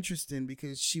was interesting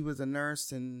because she was a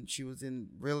nurse and she was in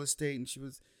real estate,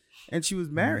 and she was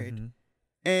married,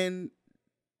 and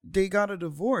they got a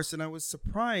divorce, and I was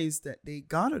surprised that they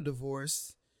got a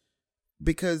divorce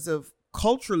because of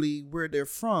culturally where they're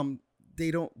from. They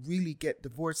don't really get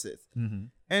divorces. Mm-hmm.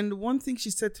 And one thing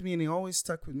she said to me, and it always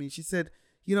stuck with me, she said,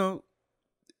 you know,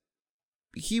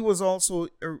 he was also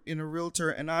in a realtor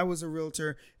and I was a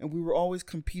realtor, and we were always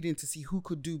competing to see who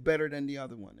could do better than the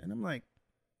other one. And I'm like,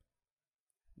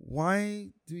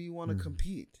 why do you want to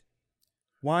compete?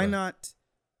 Why not?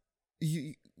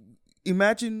 You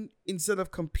imagine, instead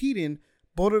of competing,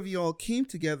 both of you all came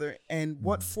together, and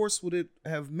what force would it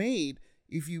have made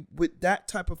if you, with that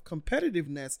type of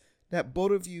competitiveness, that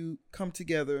both of you come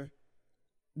together,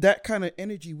 that kind of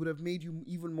energy would have made you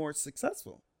even more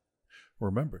successful.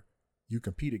 Remember, you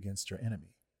compete against your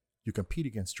enemy. You compete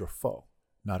against your foe,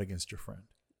 not against your friend.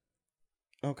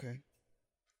 Okay.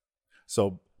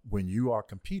 So when you are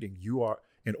competing,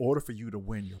 in order for you to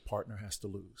win, your partner has to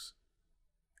lose.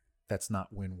 That's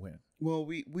not win-win. Well,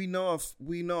 we know of,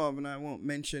 and I won't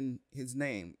mention his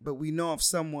name, but we know of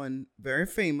someone very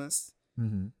famous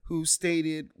who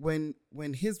stated when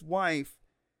his wife,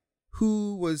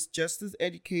 who was just as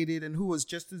educated and who was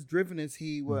just as driven as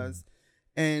he was,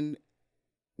 and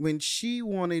when she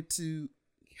wanted to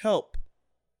help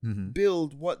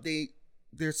build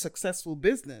their successful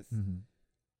business,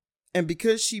 and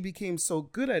because she became so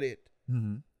good at it,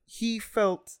 he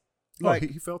felt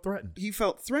like he felt threatened. He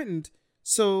felt threatened.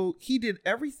 So he did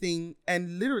everything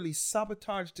and literally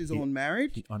sabotaged his own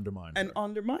marriage. He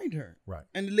undermined her. Right.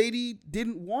 And the lady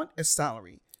didn't want a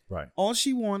salary. Right. All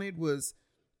she wanted was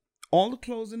all the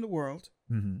clothes in the world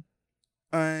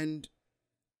and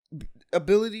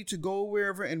ability to go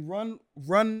wherever and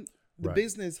run the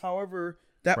business, however,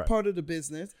 that part of the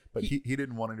business. But he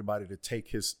didn't want anybody to take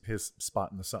his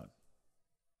spot in the sun.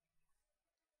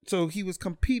 So he was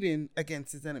competing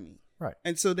against his enemy. Right.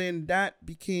 And so then that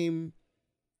became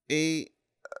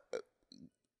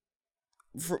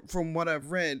from what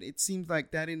I've read, it seems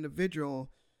like that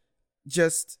individual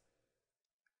just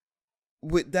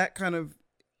with that kind of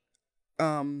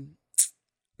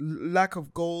lack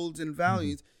of goals and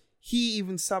values, he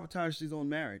even sabotaged his own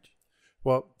marriage.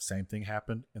 Well, same thing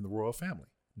happened in the royal family.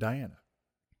 Diana.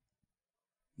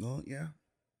 Well, yeah.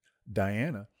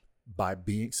 Diana,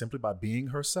 simply by being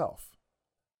herself,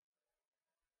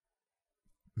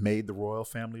 made the royal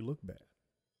family look bad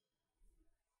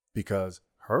because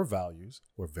her values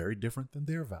were very different than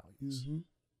their values.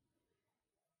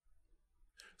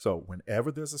 So whenever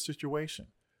there's a situation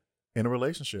in a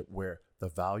relationship where the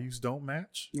values don't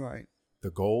match, right,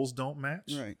 the goals don't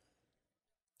match, right,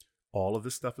 all of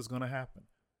this stuff is going to happen.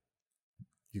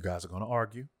 You guys are going to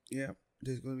argue. Yeah,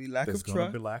 there's going to be lack of trust. There's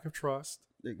going to be lack of trust.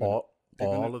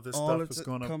 All of this stuff is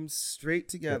going to come straight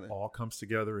together. It all comes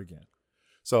together again.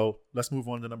 So let's move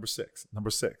on to number 6. Number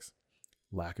 6,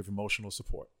 lack of emotional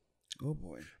support. Oh,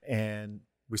 boy. And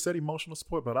we said emotional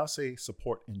support, but I'll say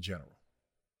support in general.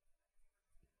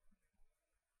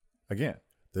 Again,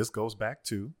 this goes back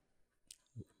to,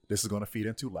 this is going to feed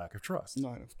into lack of trust.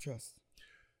 Lack of trust.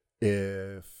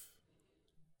 If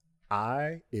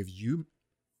you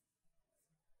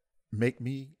make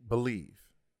me believe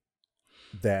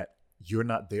that you're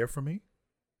not there for me,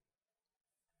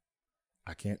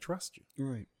 I can't trust you.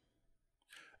 Right.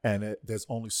 And there's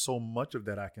only so much of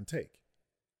that I can take.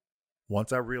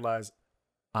 Once I realize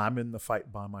I'm in the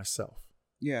fight by myself.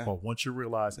 Yeah. Or once you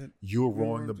realize you're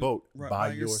rowing the boat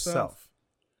by yourself,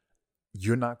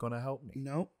 you're not going to help me.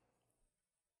 No.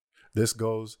 This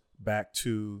goes back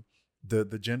to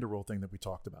the gender role thing that we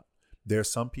talked about.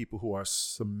 There's some people who are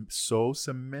so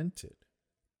cemented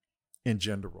in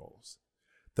gender roles.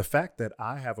 The fact that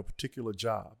I have a particular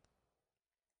job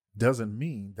doesn't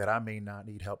mean that I may not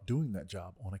need help doing that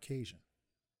job on occasion.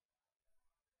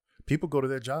 People go to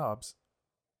their jobs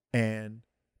and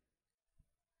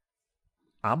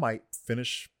I might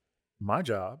finish my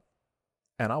job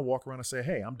and I'll walk around and say,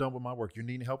 hey, I'm done with my work. You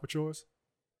need any help with yours?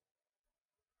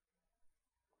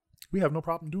 We have no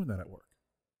problem doing that at work.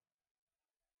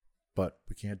 But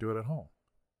we can't do it at home.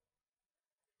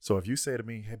 So if you say to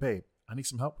me, hey, babe, I need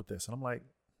some help with this. And I'm like,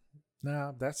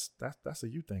 nah, that's a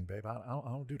you thing, babe. I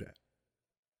don't do that.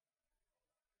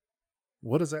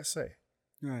 What does that say?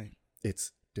 Right.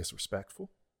 It's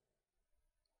disrespectful.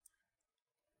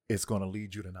 It's going to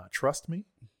lead you to not trust me.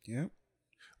 Yeah.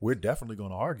 We're definitely going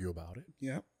to argue about it.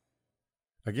 Yeah.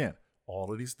 Again,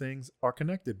 all of these things are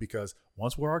connected because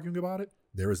once we're arguing about it,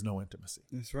 there is no intimacy.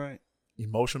 That's right.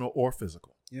 Emotional or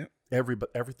physical. Yeah.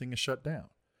 Everything is shut down.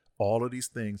 All of these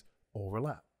things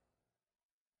overlap.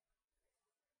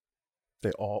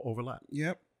 They all overlap.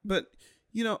 Yep. But,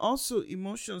 also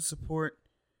emotional support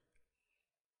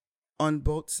on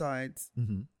both sides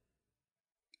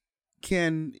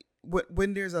can,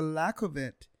 when there's a lack of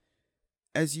it,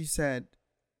 as you said,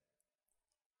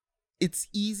 it's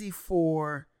easy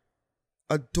for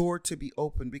a door to be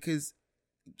open because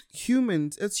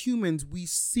as humans, we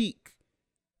seek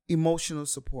emotional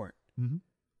support.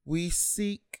 We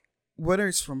seek, whether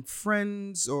it's from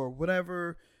friends or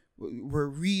whatever we're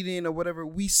reading or whatever,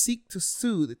 we seek to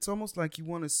soothe. It's almost like you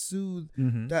want to soothe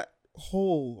that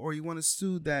hole, or you want to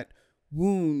soothe that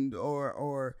wound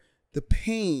or the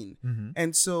pain.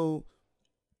 And so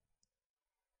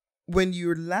when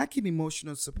you're lacking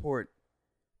emotional support,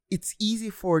 it's easy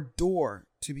for a door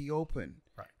to be open.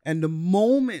 Right. And the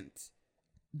moment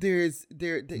because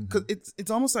it's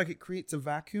almost like it creates a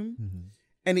vacuum,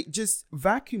 and it just,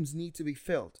 vacuums need to be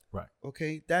filled. Right.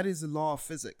 Okay. That is the law of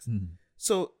physics.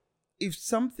 So if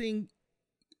something,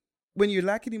 when you're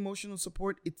lacking emotional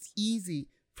support, it's easy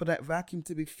for that vacuum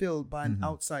to be filled by an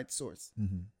outside source.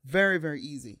 Very, very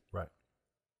easy. Right.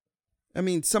 I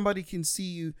mean, somebody can see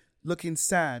you looking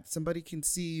sad. Somebody can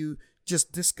see you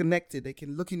just disconnected. They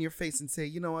can look in your face and say,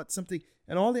 you know what, something.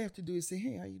 And all they have to do is say,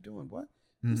 hey, how you doing? What?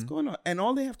 What's going on? And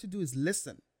all they have to do is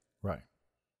listen. Right.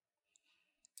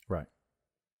 Right.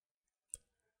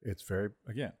 It's very,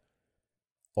 again,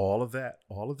 all of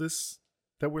this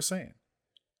that we're saying,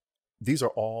 these are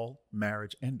all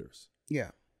marriage enders.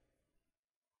 Yeah.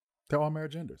 They're all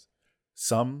marriage enders.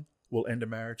 Some will end a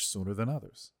marriage sooner than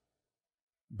others.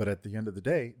 But at the end of the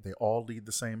day, they all lead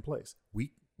the same place.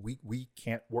 We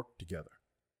can't work together.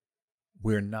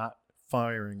 We're not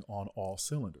firing on all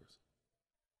cylinders.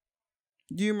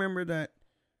 Do you remember that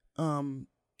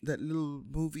that little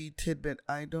movie tidbit,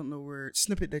 I don't know where,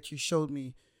 snippet that you showed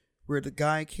me, where the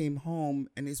guy came home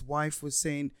and his wife was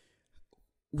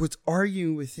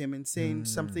arguing with him and saying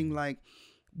something like,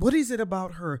 what is it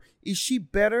about her? Is she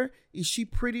better? Is she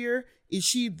prettier? Is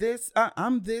she this?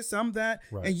 I'm this, I'm that.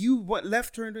 Right. And you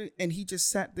left her and he just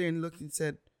sat there and looked and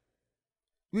said,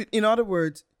 in other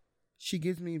words, she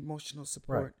gives me emotional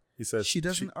support. Right. He says she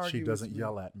doesn't argue. She doesn't with me.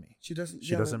 yell at me. She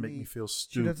doesn't make me feel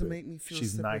stupid. She doesn't make me feel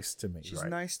She's stupid. nice to me. She's right?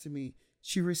 nice to me.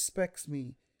 She respects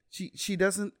me. She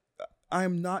doesn't,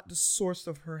 I'm not the source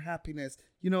of her happiness.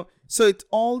 So it's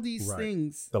all these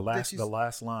things. The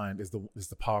last line is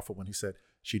the powerful one. He said,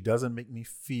 she doesn't make me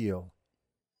feel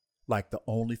like the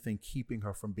only thing keeping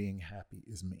her from being happy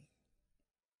is me.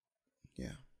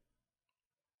 Yeah.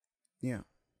 Yeah.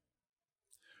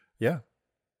 Yeah.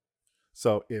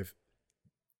 So if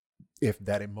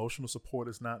that emotional support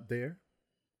is not there,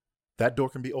 that door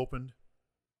can be opened.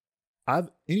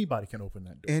 Anybody can open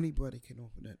that door. Anybody can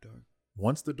open that door.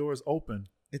 Once the door is open,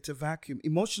 it's a vacuum.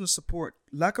 Emotional support,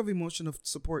 lack of emotional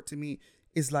support to me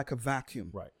is like a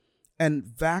vacuum. Right. And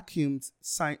vacuums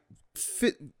by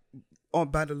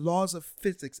the laws of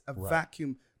physics, a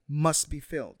vacuum must be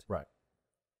filled. Right.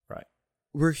 Right.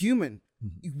 We're human.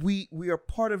 Mm-hmm. We are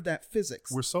part of that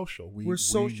physics. We're social. We're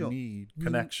social. We need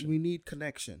connection. We need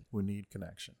connection. We need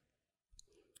connection.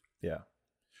 Yeah.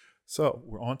 So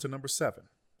we're on to number 7.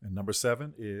 And number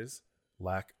 7 is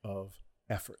lack of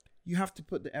effort. You have to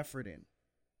put the effort in.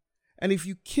 And if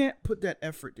you can't put that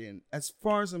effort in, as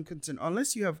far as I'm concerned,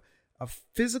 unless you have a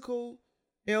physical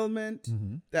ailment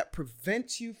that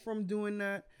prevents you from doing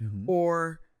that,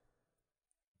 or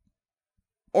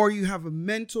you have a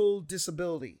mental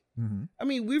disability. I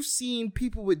mean, we've seen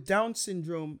people with Down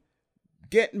syndrome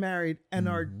get married and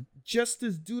are just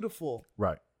as dutiful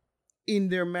in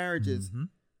their marriages.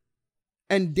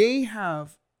 And they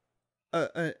have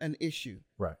an issue.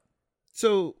 Right.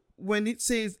 So when it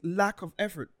says lack of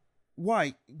effort,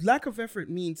 why? Lack of effort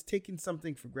means taking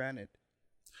something for granted.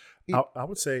 I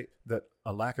would say that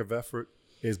a lack of effort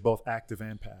is both active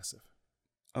and passive.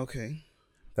 Okay.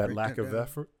 That lack of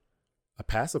effort, a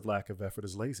passive lack of effort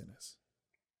is laziness.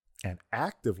 An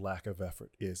active lack of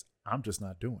effort is I'm just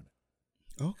not doing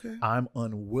it. Okay. I'm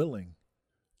unwilling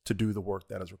to do the work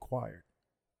that is required.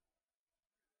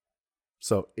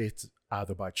 So it's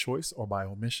either by choice or by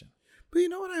omission. But you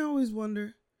know what I always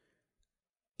wonder?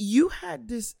 You had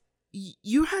this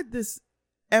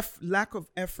lack of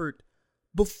effort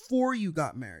before you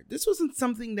got married. This wasn't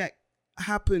something that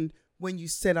happened when you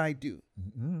said I do.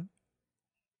 Mm-hmm.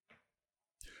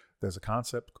 There's a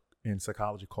concept in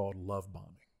psychology called love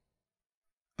bombing.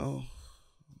 Oh,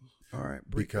 all right.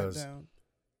 Break that down.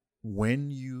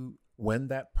 When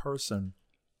that person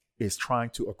is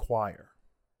trying to acquire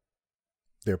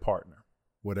their partner,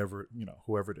 whoever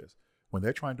it is, when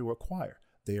they're trying to acquire,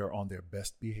 they are on their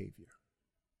best behavior.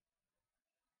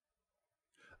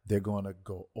 They're going to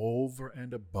go over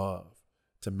and above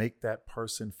to make that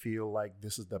person feel like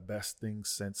this is the best thing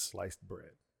since sliced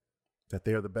bread, that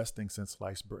they are the best thing since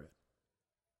sliced bread.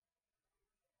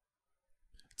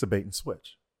 It's a bait and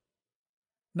switch.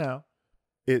 Now,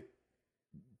 it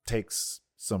takes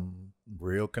some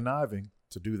real conniving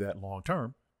to do that long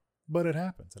term, but it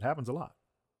happens. It happens a lot.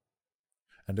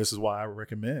 And this is why I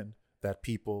recommend that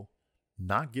people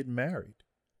not get married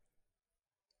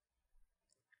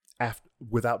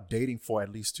without dating for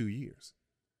at least 2 years.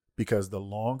 Because the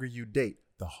longer you date,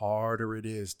 the harder it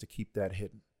is to keep that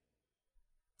hidden.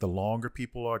 The longer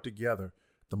people are together,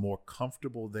 the more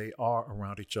comfortable they are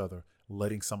around each other,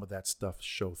 letting some of that stuff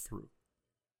show through.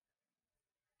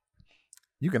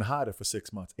 You can hide it for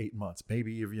 6 months, 8 months,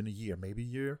 maybe even a year, maybe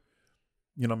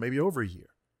over a year.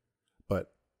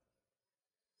 But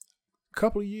a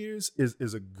couple of years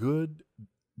is a good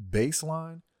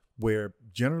baseline where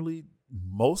generally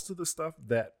most of the stuff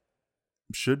that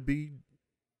should be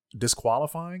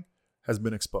disqualifying has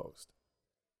been exposed.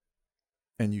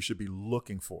 And you should be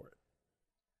looking for it.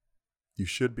 You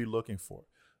should be looking for it.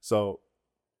 So,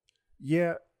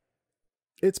 yeah,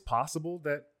 it's possible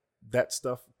that that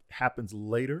stuff happens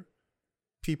later.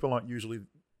 People aren't usually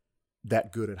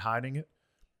that good at hiding it.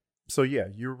 So, yeah,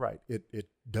 you're right. It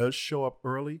does show up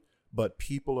early, but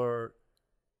people are,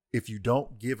 if you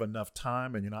don't give enough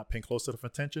time and you're not paying close enough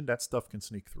attention, that stuff can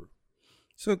sneak through.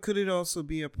 So could it also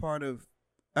be a part of,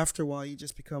 after a while, you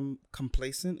just become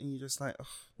complacent and you're just like, ugh.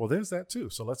 Well, there's that too.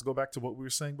 So let's go back to what we were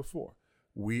saying before.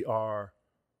 We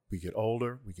get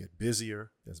older, we get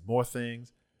busier, there's more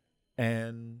things.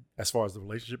 And as far as the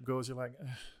relationship goes, you're like,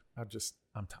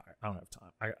 I'm tired. I don't have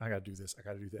time. I got to do this. I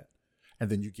got to do that. And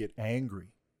then you get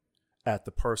angry at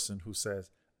the person who says,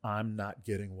 I'm not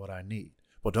getting what I need.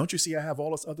 Well, don't you see I have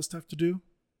all this other stuff to do?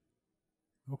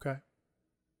 Okay.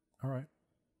 All right.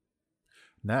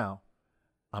 Now,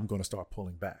 I'm going to start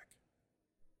pulling back.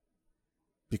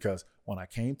 Because when I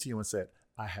came to you and said,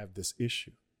 I have this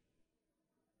issue,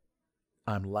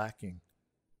 I'm lacking,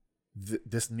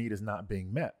 this need is not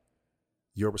being met,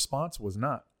 your response was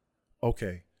not,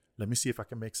 okay, let me see if I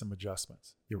can make some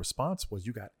adjustments. Your response was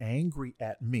you got angry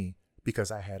at me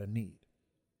because I had a need.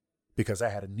 Because I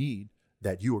had a need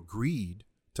that you agreed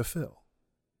to fill.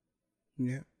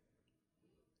 Yeah.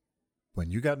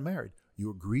 When you got married, you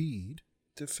agreed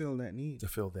to fill that need.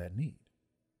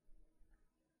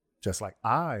 Just like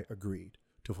I agreed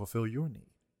to fulfill your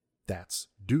need. That's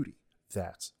duty.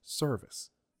 That's service.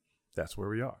 That's where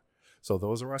we are. So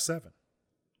those are our 7.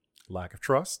 Lack of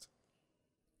trust,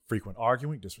 frequent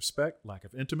arguing, disrespect, lack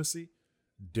of intimacy,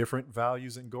 different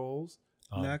values and goals,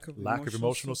 lack of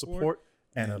emotional support,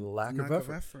 and a lack of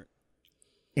effort.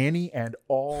 Any and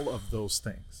all of those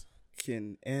things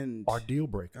can end are deal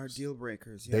breakers.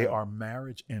 Yeah. They are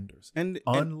marriage enders.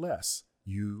 Unless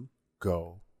you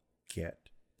go get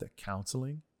the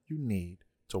counseling you need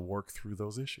to work through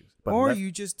those issues. Or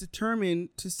you just determine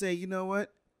to say, you know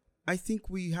what? I think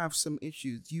we have some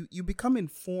issues. You become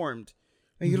informed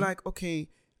and you're like, okay,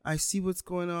 I see what's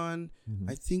going on.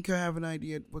 I think I have an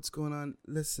idea what's going on.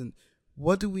 Listen,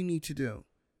 what do we need to do?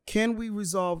 Can we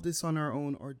resolve this on our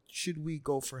own, or should we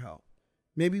go for help?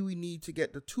 Maybe we need to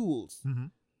get the tools.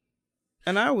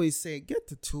 And I always say, get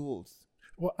the tools.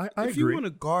 Well, I if agree. You want to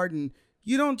garden,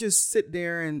 you don't just sit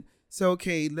there and say,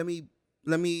 okay, let me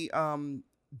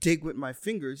dig with my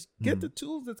fingers. Get the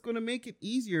tools that's going to make it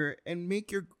easier and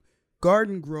make your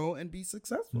garden grow and be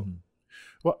successful.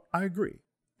 Well, I agree.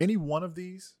 Any one of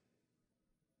these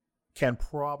can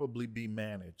probably be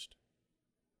managed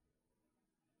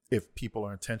if people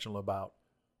are intentional about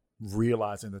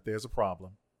realizing that there's a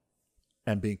problem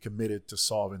and being committed to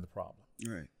solving the problem.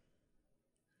 Right.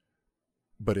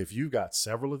 But if you've got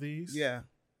several of these, yeah,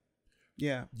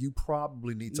 you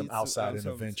probably need some outside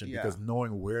intervention because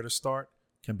knowing where to start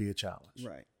can be a challenge.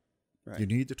 Right. You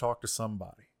need to talk to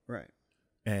somebody. Right.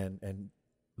 And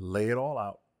lay it all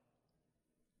out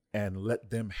and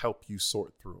let them help you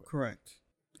sort through it. Correct.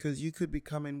 Because you could be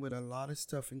coming with a lot of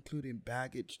stuff, including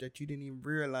baggage that you didn't even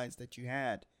realize that you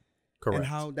had. Correct. And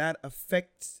how that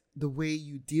affects the way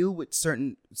you deal with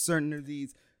certain of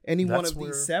these,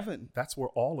 these 7. That's where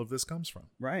all of this comes from.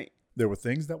 Right. There were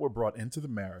things that were brought into the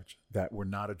marriage that were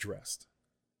not addressed.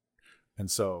 And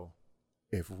so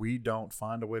if we don't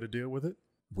find a way to deal with it,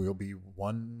 we'll be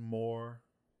one more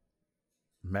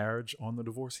marriage on the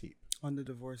divorce heap.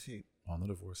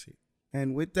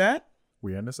 And with that,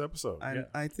 we end this episode.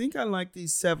 I think I like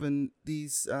these 7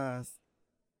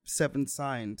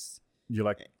 signs. You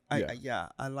like? I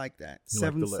like that. You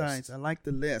 7 like the signs. list. I like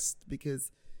the list because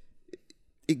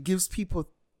it gives people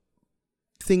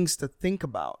things to think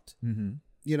about.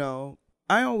 You know,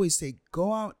 I always say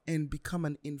go out and become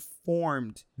an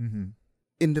informed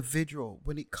individual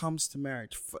when it comes to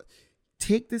marriage.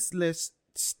 Take this list,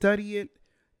 study it,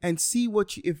 and see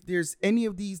if there's any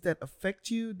of these that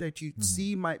affect you that you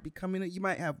see might be coming. You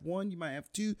might have 1, you might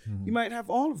have 2, you might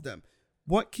have all of them.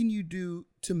 What can you do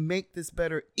to make this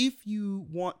better if you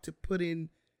want to put in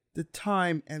the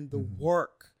time and the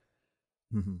work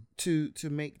to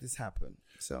make this happen?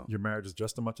 So your marriage is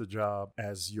just as much a job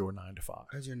as your 9 to 5.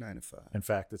 In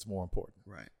fact, it's more important.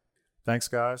 Right. Thanks,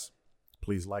 guys.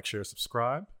 Please like, share,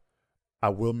 subscribe. I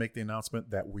will make the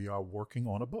announcement that we are working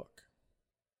on a book.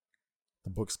 The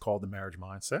book's called The Marriage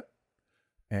Mindset,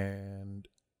 and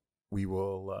we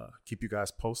will keep you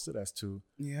guys posted as to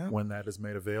when that is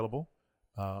made available.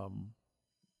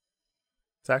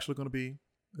 It's actually going to be,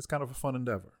 it's kind of a fun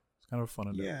endeavor.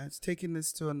 Yeah, it's taking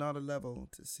this to another level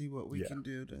to see what we can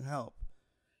do to help.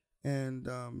 And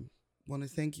want to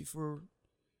thank you for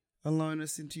allowing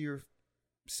us into your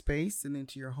space and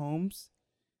into your homes,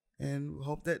 and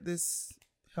hope that this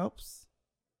helps.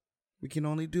 We can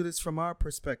only do this from our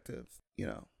perspective,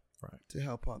 Right. to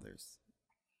help others.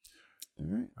 All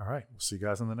right. All right. We'll see you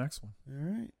guys in the next one.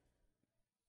 All right.